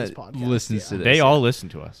Anyone listening to that this podcast. listens Yeah. to this. They all listen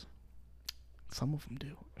to us. Some of them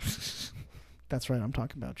do. That's right. I'm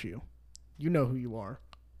talking about you. You know who you are.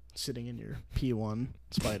 Sitting in your P1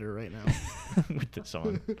 Spider right now. with this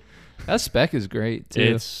on. That spec is great too.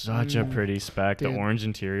 It's such a pretty spec. Dude. The orange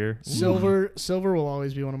interior. Silver will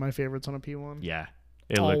always be one of my favorites on a P1. Yeah.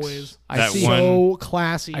 It Always. looks I that see- one So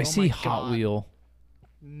classy. I Oh see my Hot God. Wheel.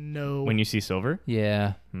 No. when you see silver.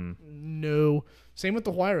 Yeah. No. Same with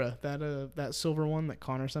the Huayra. That silver one that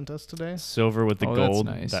Connor sent us today. It's Silver with the Oh, that's gold.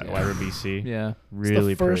 nice, That yeah. Lyra BC. Yeah.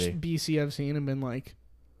 Really the first pretty. BC I've seen and been like,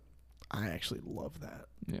 I actually love that.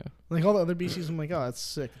 Yeah. Like all the other BCs, I'm like, oh, that's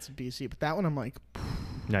sick. It's a BC. But that one, I'm like,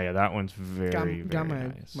 Yeah, that one's very, got very my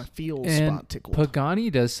nice. my feel And spot tickled. Pagani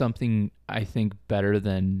does something I think better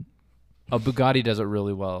than a Bugatti does it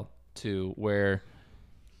really well too, where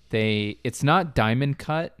it's not diamond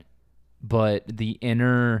cut, but the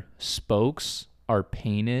inner spokes are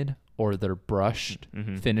painted or they're brushed,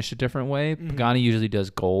 finished a different way. Pagani usually does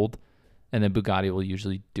gold, and then Bugatti will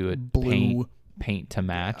usually do it Blue. paint to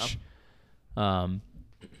match.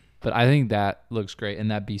 But I think that looks great,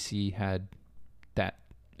 and that BC had that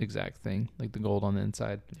exact thing, like the gold on the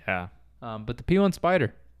inside. Yeah. But the P1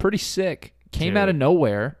 Spider, pretty sick. Came Dude. out of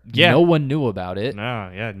nowhere. Yeah. No one knew about it.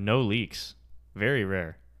 No, yeah, no leaks. Very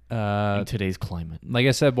rare in today's climate. Like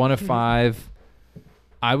I said, 1 of 5.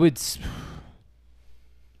 I would say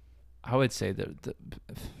the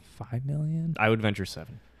 5 million. I would venture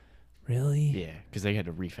 7. Really? Yeah, because they had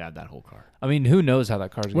to refab that whole car. I mean, who knows how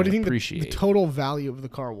that car's What going do to you think appreciate? the total value of the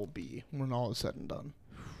car will be when all is said and done?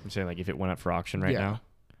 I'm saying, like, if it went up for auction right Yeah. now,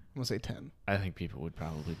 I'm gonna say 10. I think people would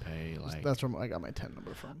probably pay like That's where I got my 10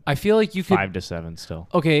 number from. I feel like you could. 5 to 7 still.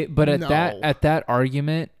 Okay, but at No. that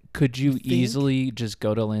argument, could you think? easily just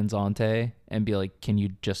go to Lanzante and be like, "Can you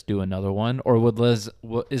just do another one?" Or is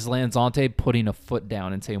Lanzante putting a foot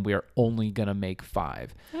down and saying we are only gonna make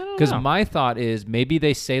 5? Because my thought is maybe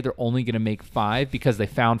they say they're only gonna make 5 because they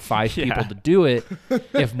found 5 people to do it.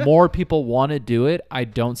 If more people want to do it, I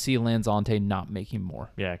don't see Lanzante not making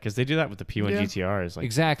more. Yeah, because they do that with the P1 Yeah. GTRs. Like,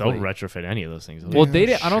 Exactly. They'll retrofit any of those things. Well, Yeah. they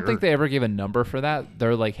did, I don't Sure. think they ever gave a number for that.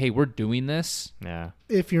 They're like, "Hey, we're doing this." Yeah.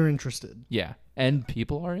 If you're interested. Yeah, and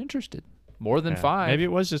people are interested. More than Yeah. 5. Maybe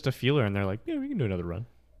it was just a feeler, and they're like, yeah, we can do another run.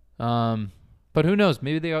 But who knows?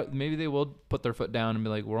 Maybe they will put their foot down and be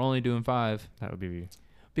like, "We're only doing 5." That would be.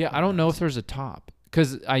 But yeah, I don't know if there's a top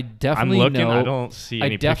because I I'm definitely looking. know. I don't see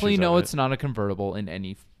any I definitely pictures know of it's not a convertible in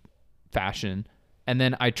any fashion. And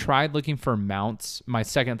then I tried looking for mounts. My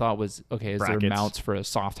second thought was, okay, is there Brackets. mounts for a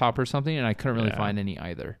soft top or something? And I couldn't really Yeah. find any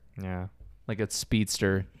either, Yeah. like a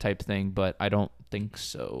speedster type thing. But I don't think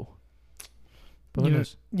so. But who You know,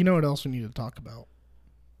 knows? you know what else we need to talk about?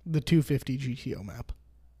 The 250 GTO map.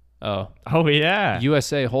 Oh, Oh yeah.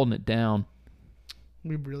 USA holding it down.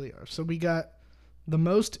 We really are. So we got the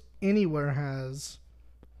most anywhere has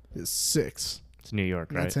is 6. It's New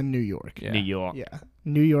York, right? That's in New York. Yeah. New York. Yeah.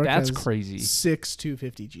 New York That's has crazy. 6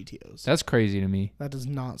 250 GTOs. That's crazy to me. That does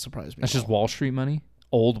not surprise me. That's at just all. Wall Street money.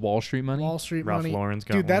 Old Wall Street money. Wall Street Ralph money. Lauren's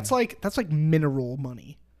got Dude, that's one. like mineral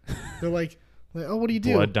money. They're like, oh, what do you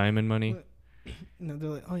do? Blood diamond money. No, they're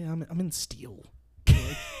like, oh yeah, I'm in steel.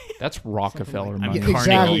 That's Rockefeller Something money. Yeah, Carnegie.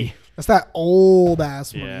 exactly. That's that old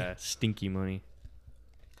ass money. Yeah, stinky money.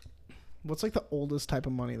 What's like the oldest type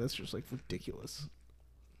of money that's just like ridiculous?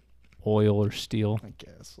 Oil or steel. I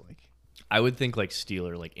guess like. I would think like steel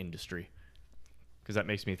or like industry, because that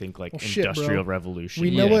makes me think like Well, shit, industrial bro. revolution.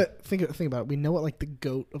 We know Yeah. what think about it. We know what like the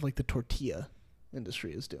goat of like the tortilla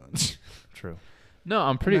industry is doing. True. No,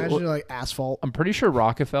 I'm pretty. Imagine like asphalt. I'm pretty sure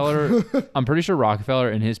Rockefeller. I'm pretty sure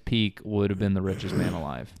Rockefeller in his peak would have been the richest man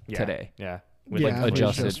alive Yeah. today, Yeah. With Yeah, like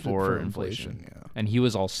adjusted adjusted for inflation. Yeah. and he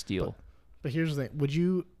was all steel. But here's the thing: would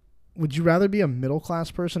you rather be a middle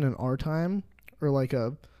class person in our time or like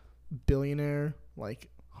a billionaire like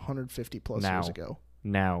 150 plus Now. years ago?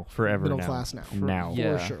 Now, forever Middle now. class now. Now.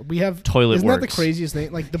 Yeah. For sure. We have Toilet Isn't that works. the craziest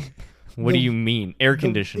thing? Like the What the- do you mean? Air the-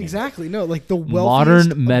 conditioning. Exactly. No, like the wealthiest Modern of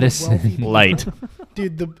the medicine. wealthy people. Light.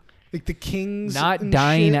 Dude, the kings Not and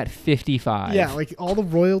dying shit. at 55. Yeah, like all the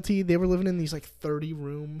royalty, they were living in these like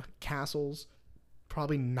 30-room castles,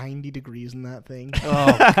 probably 90 degrees in that thing.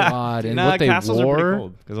 Oh God! And Nah, what they castles are pretty wore,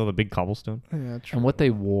 cold because all the big cobblestone. Yeah, true. and what they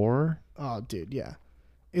wore. Oh, dude, yeah.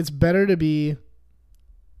 It's better to be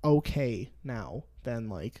okay now than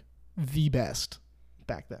like the best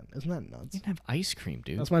back then. Isn't that nuts? You didn't have ice cream,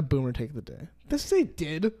 dude. That's my boomer take of the day. This they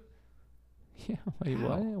did. Yeah. Wait,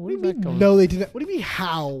 what? What Where do did you that mean? come? No, they didn't. What do you mean?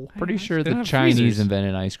 How? Pretty sure They the don't have Chinese freezers.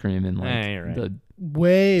 invented ice cream in like Yeah, you're right. the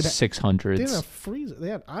Way back. They didn't 600s. have freezer. They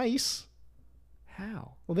had ice.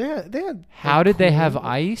 How? Well, they had. How like, did they have cool-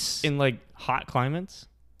 ice? In like hot climates?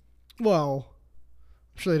 Well,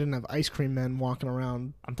 I'm sure they didn't have ice cream men walking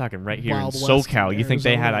around. I'm talking right here Wild in West SoCal. in You think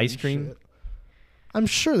they had Arizona ice and cream? shit. I'm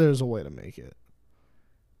sure there's a way to make it.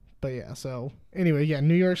 But yeah, so anyway, yeah,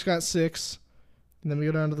 New York's got 6. And then we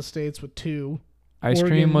go down to the States with 2. Ice Oregon-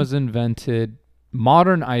 cream was invented.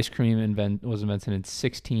 Modern ice cream was invented in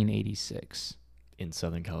 1686 In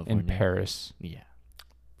Southern California. in Paris. Yeah.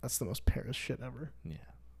 That's the most Paris shit ever. Yeah.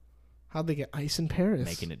 How'd they get ice in Paris?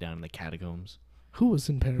 Making it down in the catacombs. Who was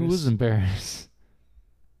in Paris? Who was in Paris?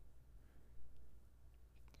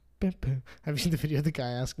 Have you seen the video of the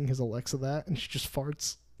guy asking his Alexa that, and she just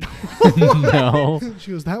farts? No.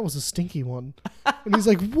 She goes, "That was a stinky one," and he's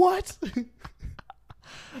like, "What?"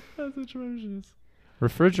 That's atrocious.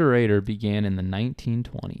 Refrigerator began in the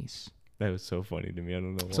 1920s. That was so funny to me. I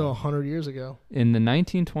don't know why. So 100 years ago. In the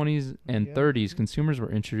 1920s and Yeah. 30s, consumers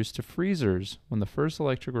were introduced to freezers when the first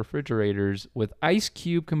electric refrigerators with ice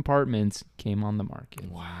cube compartments came on the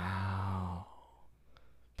market. Wow.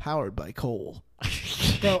 Powered by coal.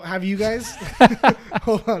 Bro, have you guys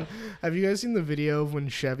hold on? Have you guys seen the video of when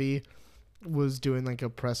Chevy was doing like a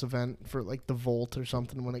press event for like the Volt or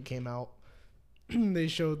something when it came out? They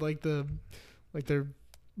showed like their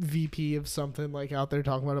VP of something like out there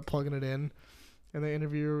talking about it, plugging it in, and the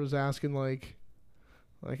interviewer was asking like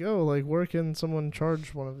oh, like where can someone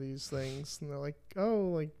charge one of these things? And they're like, oh,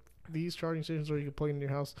 like these charging stations where you can plug it in your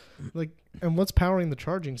house. Like, and what's powering the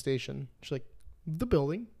charging station? She's like, the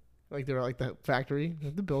building. Like they're like the factory,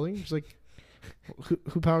 the building. She's like,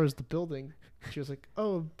 who powers the building? She was like,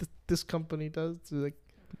 oh, this company does. Like,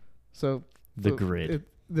 so The grid.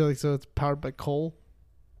 They're like, so it's powered by coal.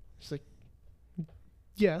 She's like,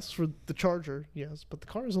 yes, for the charger, yes, but the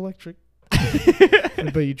car is electric.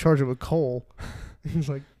 But you charge it with coal. She's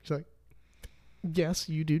like, yes,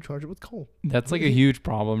 you do charge it with coal. That's like a huge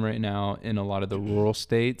problem right now in a lot of the rural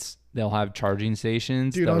states. They'll have charging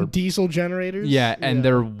stations. Dude, that on are- diesel generators? yeah, and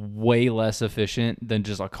they're way less efficient than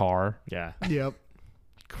just a car. Yeah. Yep.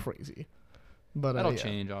 Crazy. But That'll yeah.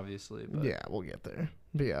 change, obviously. But Yeah, we'll get there.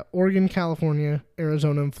 But yeah, Oregon, California,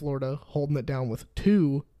 Arizona, and Florida holding it down with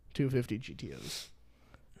 2 250 GTOs.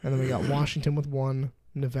 And then we got Washington with 1,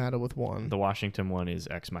 Nevada with 1. The Washington one is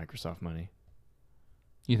ex Microsoft money.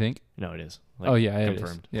 You think? No, it is. Oh, yeah, it is.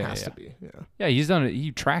 confirmed. Yeah, Has yeah. to be. Yeah. Yeah, he's done it.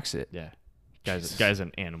 He tracks it. Yeah. Guy's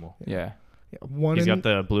an animal. Yeah. Yeah. One He's in, got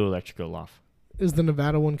the blue electrical loft. is the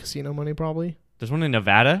Nevada one casino money probably? There's one in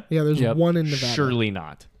Nevada? Yeah, there's Yep. one in Nevada. Surely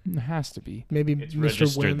not. It has to be. Maybe It's Mr.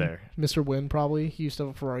 registered Wynn. there. Mr. Wynn probably. He used to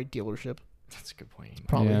have a Ferrari dealership. That's a good point.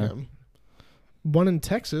 Probably Yeah. him. One in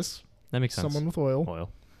Texas. That makes sense. Someone with oil. Oil.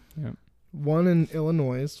 One in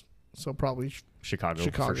Illinois. So probably Chicago.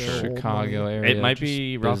 Chicago. For sure. Old Chicago money. area. It might just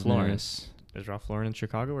be Ralph Lauren. business. Is Ralph Lauren in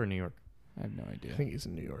Chicago or New York? I have no idea. I think he's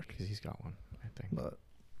in New York. Because he's got one, I think. But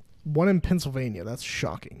one in Pennsylvania. That's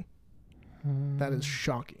shocking. That is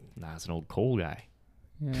shocking. Nah, it's an old coal guy.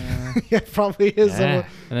 Yeah. Yeah, it probably is. Yeah.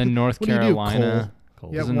 And then North What do you do, Carolina.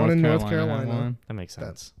 Coal. Yeah, Doesn't one in North have Carolina. one? That makes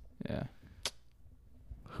sense. Yeah.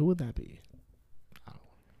 Who would that be?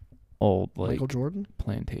 Old like Michael Jordan?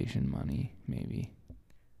 plantation money, maybe.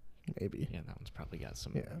 Maybe. Yeah, that one's probably got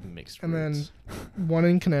some Yeah. mixed And then roots. one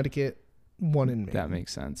in Connecticut, one in Maine. That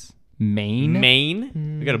makes sense. Maine?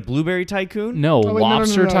 Maine? We got a blueberry tycoon? No, Oh, wait,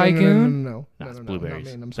 lobster tycoon? No, No, it's not blueberries.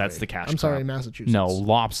 Maine, I'm That's sorry. the cash I'm sorry, crop. Massachusetts. No,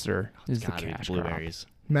 lobster It's is the gotta be cash blueberries.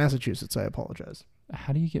 Massachusetts, I apologize. crop.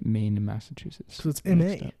 How do you get Maine to Massachusetts? Because it's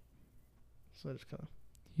Mixed MA. up. So I just kind of.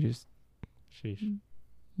 Sheesh.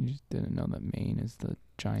 You just didn't know that Maine is the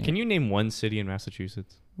giant. Can you name one city in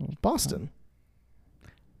Massachusetts? Boston.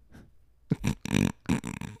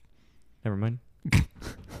 Never mind.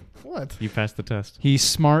 What? You passed the test. He's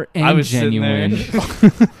smart and I was sitting genuine.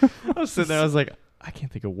 I was sitting there. I was like, I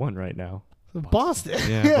can't think of one right now. Boston.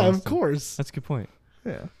 Yeah, Yeah, of Boston. course. That's a good point.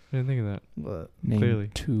 Yeah. I didn't think of that. But Name Clearly.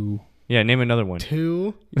 2. Yeah, name another one.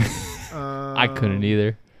 2. I couldn't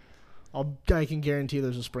either. I can guarantee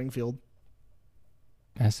there's a Springfield.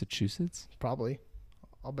 Massachusetts? Probably.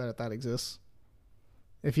 I'll bet that exists.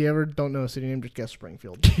 If you ever don't know a city name, just guess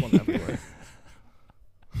Springfield. There's one everywhere.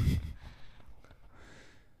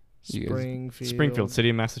 You guys- Springfield. Springfield, city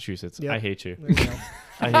of Massachusetts. Yep. I hate you. There you go.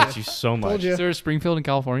 I hate you so much. Told you. Is there a Springfield in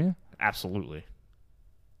California? Absolutely.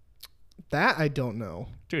 That I don't know.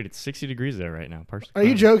 Dude, it's 60 degrees there right now. Are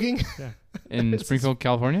you joking? In Springfield,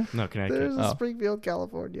 California? No, Connecticut. There's a Oh. Springfield,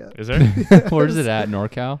 California. Is there? Where's it at?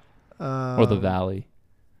 NorCal? Or the Valley?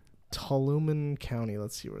 Toluman County.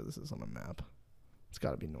 Let's see where this is on a map. It's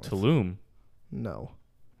got to be north. Tulum. No.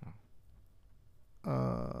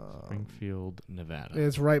 Springfield, Nevada.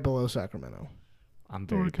 It's right below Sacramento. I'm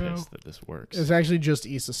very NorCal. pissed that this works. It's actually just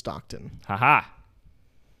east of Stockton. Haha.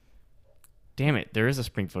 Damn it. There is a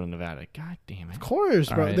Springfield in Nevada. God damn it. Of course,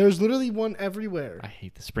 All bro. right. There's literally one everywhere. I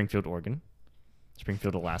hate the Springfield, Oregon.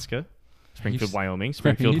 Springfield, Alaska. Springfield, s- Wyoming. Are you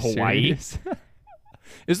Springfield, Hawaii. serious?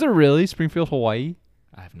 Is there really Springfield, Hawaii?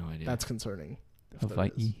 I have no idea. That's concerning. if there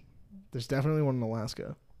Hawaii. is. There's definitely one in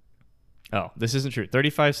Alaska. Oh, this isn't true.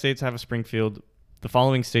 35 states have a Springfield. The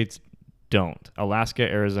following states don't. Alaska,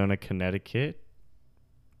 Arizona, Connecticut.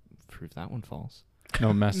 Prove that one false.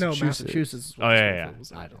 No, Massachusetts. No, Massachusetts. Is what Oh, yeah, Springfield yeah.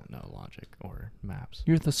 was I at. don't know logic or maps.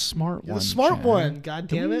 You're the smart You're one. the smart Chad. one. God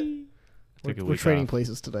damn it. Took a We're week trading off.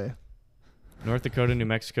 places today. North Dakota, New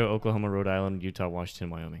Mexico, Oklahoma, Rhode Island, Utah, Washington,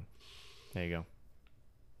 Wyoming. There you go.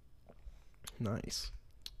 Nice.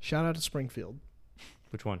 Shout out to Springfield.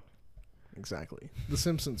 Which one? Exactly. The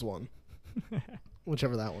Simpsons one.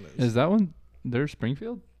 whichever that one is. Is that one? There's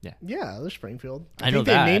Springfield? Yeah, there's Springfield. I know think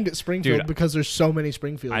that. they named it Springfield Dude, because there's so many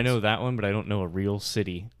Springfields. I know that one, but I don't know a real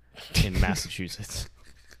city in Massachusetts.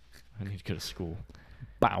 I need to go to school.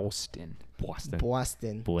 Boston.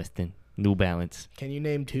 Boston. New Balance. Can you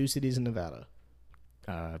name 2 cities in Nevada?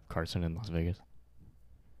 Carson and Las Vegas.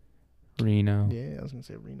 Reno. Yeah, I was gonna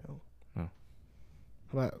say Reno. Oh. How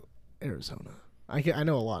about Arizona? I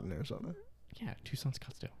know a lot in Arizona. Yeah, Tucson,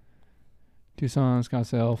 Scottsdale. Tucson,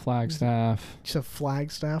 Scottsdale, Flagstaff. Just a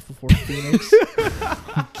Flagstaff before Phoenix.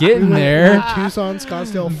 Get in there. Tucson,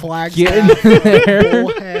 Scottsdale, Flagstaff. Get in there.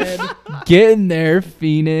 Bullhead, Get in there,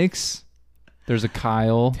 Phoenix. There's a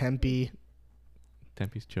Kyle. Tempe.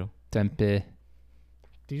 Tempe's chill. Tempe.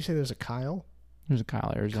 Did you say there's a Kyle? There's a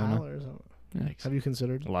Kyle, Arizona. Kyle, Arizona. Yikes. Have you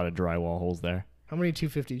considered? A lot of drywall holes there. How many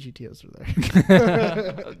 250 GTOs are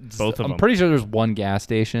there? Both of I'm them. pretty sure there's one gas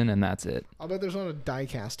station, and that's it. I'll bet there's not a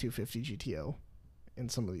diecast 250 GTO in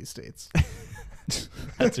some of these states.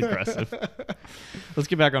 That's aggressive. Let's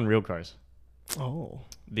get back on real cars. Oh.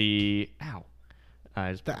 The ow.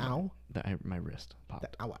 The ow? My wrist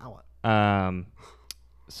popped. The ow.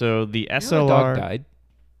 So the You know that SLR dog died.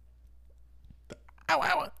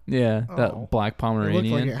 Ow. Yeah, Oh. that black It Pomeranian.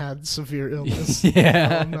 looked like it had severe illness.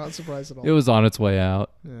 Yeah. I'm not surprised at all. It was on its way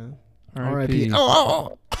out. Yeah. R.I.P. R.I.P.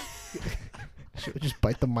 Oh. Should we just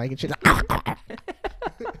bite the mic and shit?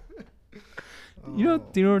 You know?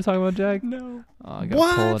 Do you know what we're talking about, Jack? No. Oh, I gotta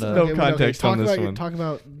What? pull it up. No context on this one. Talk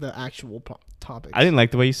about the actual topic. I didn't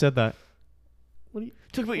like the way you said that. What do you?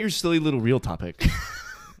 Talk about your silly little real topic.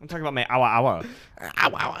 I'm talking about my awa.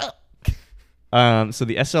 So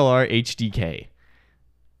the SLR HDK.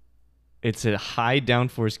 It's a high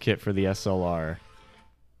downforce kit for the SLR.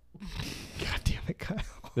 God damn it, Kyle.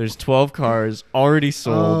 There's 12 cars already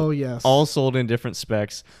sold. Oh, yes. All sold in different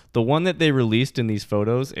specs. The one that they released in these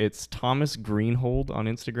photos, it's Thomas Greenhold on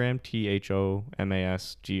Instagram.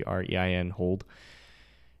 ThomasGrein Hold.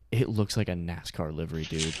 It looks like a NASCAR livery,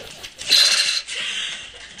 dude.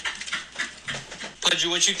 Pudgy,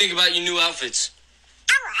 what you think about your new outfits?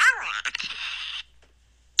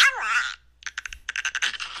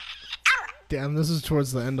 Damn, this is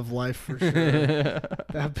towards the end of life for sure.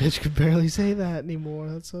 That bitch could barely say that anymore.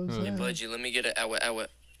 That's so sad. Hey, Pudgy, let me get an ow. Hey,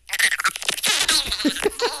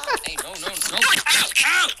 no.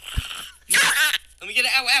 Ow. Let me get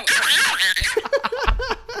an ow.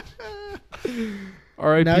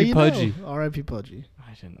 R.I.P. Now you Pudgy. know. R.I.P. Pudgy.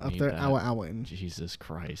 I didn't Up need there, that. ow. Jesus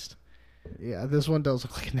Christ. Yeah, this one does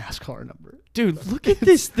look like a NASCAR number. Dude, look at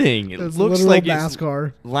this thing. It It's looks literal like NASCAR.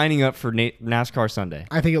 it's lining up for NASCAR Sunday.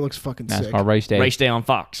 I think it looks fucking sick. NASCAR race day. Race day on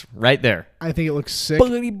Fox. Right there. I think it looks sick.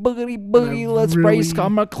 Boogity, let's really- race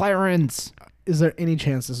on McLarens. Is there any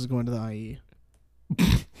chance this is going to the IE?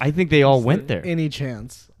 I think they all went there. Any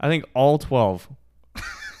chance? I think all 12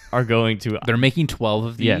 are going to. They're making 12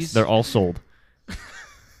 of these. Yes, they're all sold.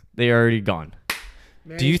 They are already gone.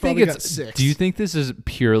 Do you think probably got it's? 6. Do you think this is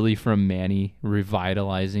purely from Manny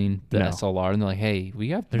revitalizing the No. SLR? And they're like, hey, we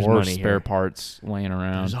got There's more money spare here. parts laying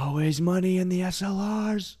around. always money in the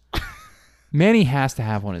SLRs. Manny has to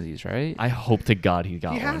have one of these, right? I hope to God he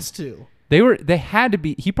got He one. has to. They had to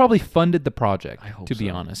be. He probably funded the project. I hope to be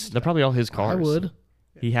so. honest. They're probably all his cars. I would.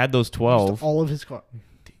 He had those 12. All of his cars.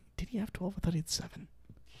 Did he have 12? I thought he had 7.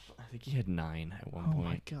 I think he had 9 at one Oh point.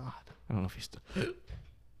 my god. I don't know if he's still.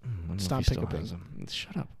 Stop hiccuping.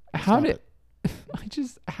 Shut up. How Stop did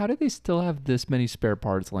how did they still have this many spare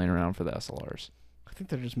parts laying around for the SLRs? I think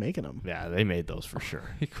they're just making them. Yeah, they made those for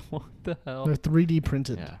sure. Like, what the hell? They're 3D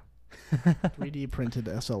printed. Yeah. 3D printed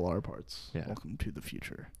SLR parts. Yeah. Welcome to the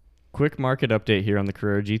future. Quick market update here on the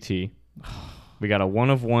Carrera GT. We got a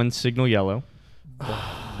 1-of-1 signal yellow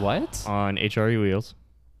What? on HRE wheels.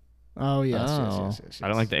 Oh yes, Oh. yes. I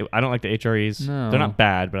don't like the HREs. No. They're not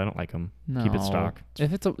bad, but I don't like them. No. Keep it stock.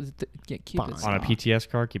 If it's keep Fine. it On stock. a PTS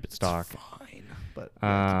car, keep it stock. Fine, but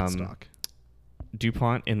yeah, keep it Um, stock.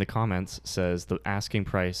 DuPont in the comments says the asking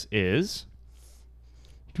price is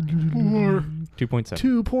Or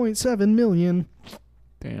 2.7. 2.7 million.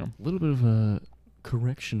 Damn. A little bit of a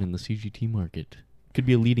correction in the CGT market. Could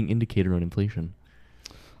be a leading indicator on inflation.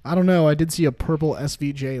 I don't know. I did see a purple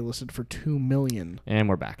SVJ listed for 2 million. And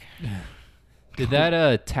we're back. Did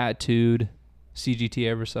that tattooed CGT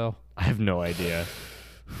ever sell? I have no idea.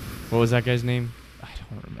 What was that guy's name? I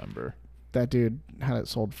don't remember. That dude had it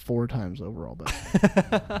sold 4 times overall, but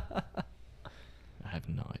I have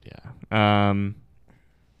no idea. I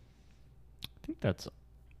think that's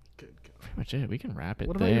pretty much it. We can wrap it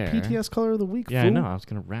what about there. your PTS color of the week? Yeah, fool? I know. I was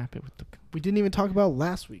gonna wrap it with the. We didn't even talk about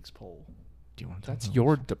last week's poll. Do you want to? That's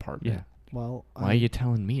your department. Yeah. Well, Why are you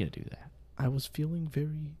telling me to do that? I was feeling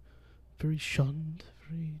very, very shunned,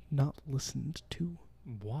 very not listened to.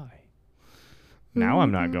 Why? Now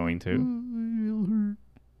I'm not going to.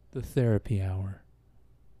 The therapy hour.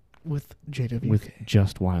 With JWK. With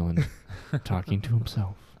just Wyland talking to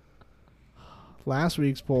himself. Last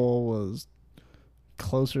week's poll was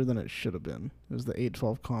closer than it should have been. It was the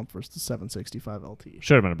 812 comp versus the 765 LT.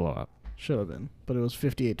 Should have been a blowout. Should have been, but it was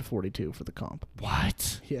 58-42 for the comp.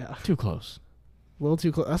 What? Yeah, Too close. a little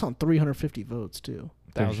too close. That's on 350 votes too.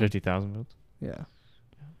 50,000 votes. Yeah.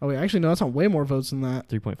 Oh wait, actually no, that's on way more votes than that.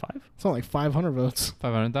 3.5. It's on like 500 votes.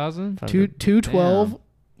 500,000?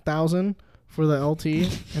 212,000 for the LT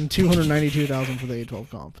and 292,000 for the 812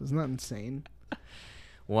 comp. Isn't that insane?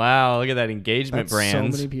 Wow, look at that engagement, That's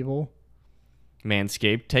brands. so many people.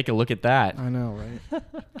 Manscaped, take a look at that. I know, right?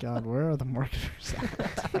 God, where are the marketers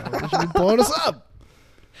at? They should be blowing us up.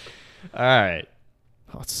 All right.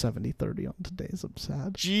 Oh, it's 70-30 on today's. I'm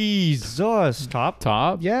sad. Jesus.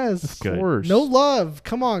 Top? Yes. That's Of good. course. No love.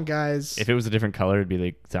 Come on, guys. If it was a different color, it'd be the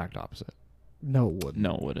exact opposite. No, it wouldn't.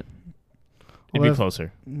 No, it wouldn't. It'd be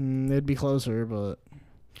closer. It'd be closer, but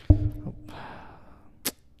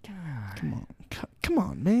come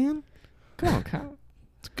on, man. Come on, Kyle.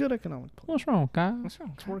 It's good economic. What's wrong, Kyle? It's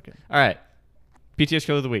working. All right. PTS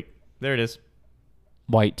color of the week. There it is.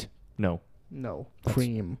 White. No. No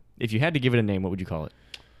cream. If you had to give it a name, what would you call it?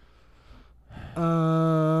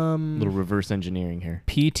 A little reverse engineering here.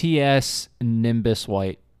 PTS Nimbus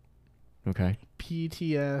White. Okay.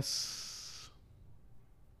 PTS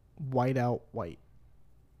whiteout white.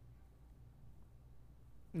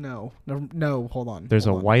 No, hold on. There's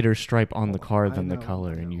hold a on. whiter stripe on the Hold car on. than I the know,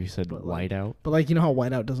 color, I and know, you said but like- whiteout. But like, you know how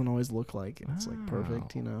whiteout doesn't always look like it's like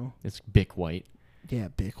perfect, you know? It's Bic white. Yeah,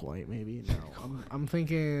 big white maybe. No, I'm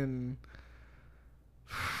thinking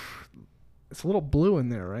it's a little blue in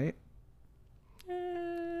there, right?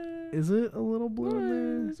 Is it a little blue in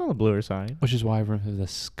there? It's on the bluer side. Which is why we're in the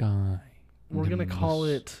sky. We're gonna call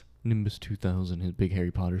it. Nimbus 2000. His big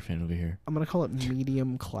Harry Potter fan over here. I'm gonna call it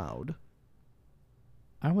medium cloud.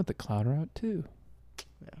 I went the cloud route too.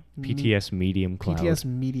 Yeah. PTS medium cloud. PTS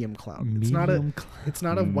medium cloud. It's not a. It's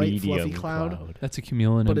not a white fluffy Medium cloud, That's a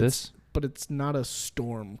cumulonimbus. but it's not a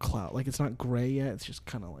storm cloud. Like it's not gray yet. It's just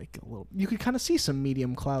kind of like a little. You could kind of see some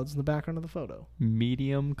medium clouds in the background of the photo.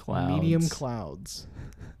 Medium clouds. Medium clouds.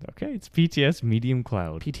 Okay, it's PTS medium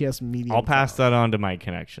cloud. PTS medium. I'll pass cloud. that on to my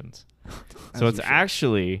connections. As So it's you should.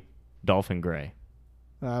 actually dolphin gray.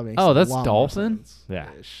 That makes Oh, a that's lot more dolphin? sense. Yeah.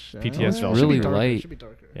 Ish. PTS Should dolphin. be Really darker, light. Should be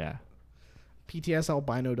darker. Yeah. PTS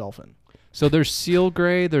albino dolphin. So there's seal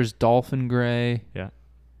gray, there's dolphin gray. Yeah.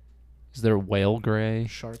 Is there whale gray?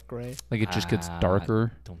 Shark gray. Like it just gets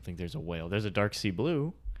darker. Don't think there's a whale. There's a dark sea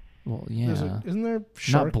blue. Well, There's yeah. isn't there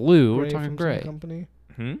shark Not blue. We're gray talking from some gray. company?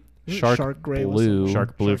 Hmm? Isn't Shark gray was blue. some-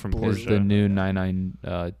 Shark blue from Is Porsche. the new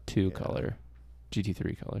 992 Yeah. color,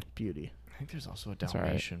 GT3 color. beauty. I think there's also a That's all right.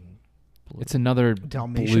 Dalmatian blue. It's another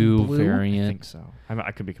Dalmatian blue, blue? I variant. think so.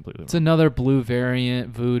 I could be completely It's wrong. another blue variant.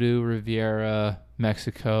 Voodoo, Riviera,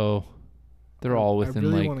 Mexico. They're all within I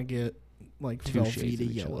really like want to get like two shades Velveeta of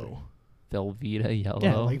each other. yellow. Velveeta yellow.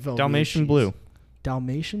 Yeah, Like Velveeta Dalmatian cheese. blue.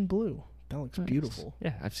 Dalmatian blue. That looks Nice. beautiful.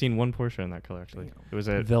 Yeah, I've seen one Porsche in that color actually. Damn. It was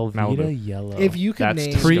a Velveeta Malibu. yellow. If you could That's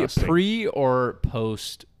name disgusting. pre or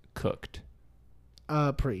post cooked.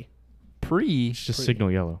 pre. Pre. It's just Pre.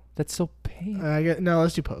 signal yellow. That's so pale. No,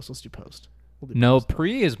 let's do post. We'll do No, post.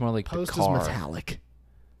 pre is more like Post the is car. metallic.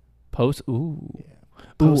 Post. Ooh. Yeah.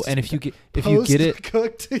 Ooh, Post and is if you metallic. get if you get it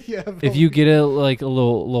cooked, yeah. if you get it like a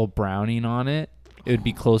little browning on it, it would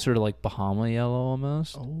be closer to like Bahama yellow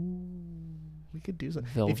almost. Oh, we could do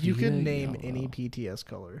something. If you could Velveeta name yellow. any PTS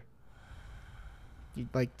color,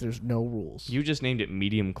 like there's no rules. You just named it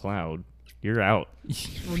medium cloud. You're out.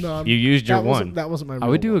 Well, no, I'm- You used your that wasn't- one. That wasn't my. I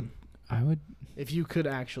would real do one. I would If you could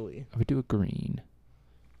actually. do a green.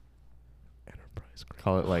 Enterprise green.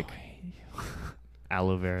 Call it like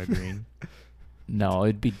aloe vera green. No,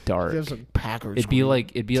 it'd be dark. You have some Packers. It'd be green.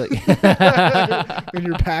 like in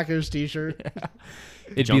your Packers t-shirt.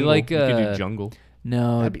 it'd Jungle. be like you could do jungle.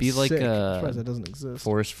 no, That'd it'd be like sick. I'm surprised that doesn't exist.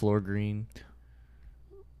 Forest floor green.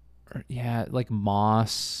 yeah, like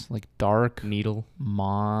moss, like dark Needle.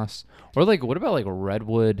 moss, or like what about like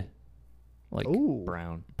redwood, like Ooh,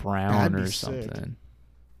 Brown. brown That'd or be sick. something.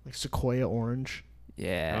 like Sequoia orange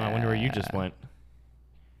Yeah, Oh, I wonder where you just went.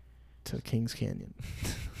 to Kings Canyon.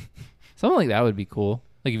 Something like that would be cool.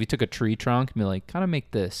 Like if you took a tree trunk and be like, kind of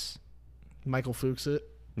make this. Michael Fuchs it.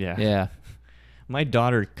 Yeah. Yeah. My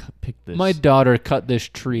daughter picked this. My daughter cut this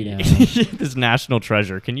tree down. This national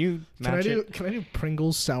treasure. Can you Can I match do? it? Can I do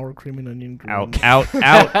Pringles sour cream and onion green? Out, out,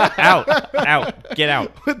 out, out, out. Get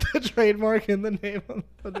out. With the trademark and the name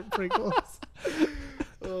of the Pringles.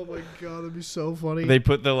 Oh my god, that'd be so funny. They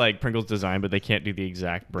put the like Pringles design, but they can't do the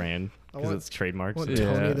exact brand I because want- it's trademarks. I want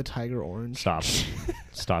Yeah. Tony the Tiger Orange. Stop.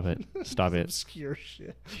 Stop it. Stop it. Obscure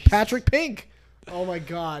shit. Patrick Pink. Oh my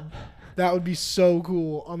god, that would be so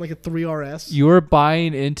cool on like a 3RS. You're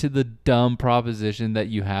buying into the dumb proposition that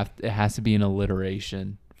it has to be an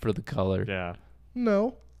alliteration for the color. Yeah.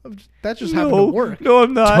 No, that just happened to work. No,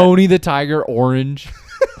 I'm not. Tony the Tiger Orange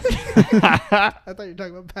I thought you were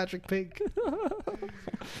talking about Patrick Pink.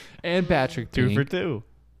 and Patrick Two Pink. for two.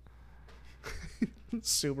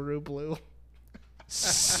 Subaru Blue.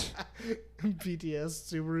 BTS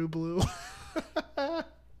Subaru Blue.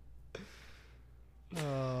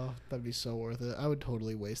 Oh, that'd be so worth it. I would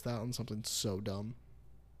totally waste that on something so dumb.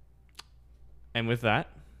 And with that,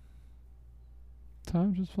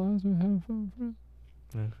 Time just flies. We have fun.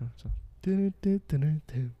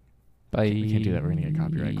 Dun-dun-dun-dun-dun. Bye. We can't do that. We're gonna get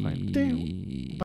copyright claim. Damn.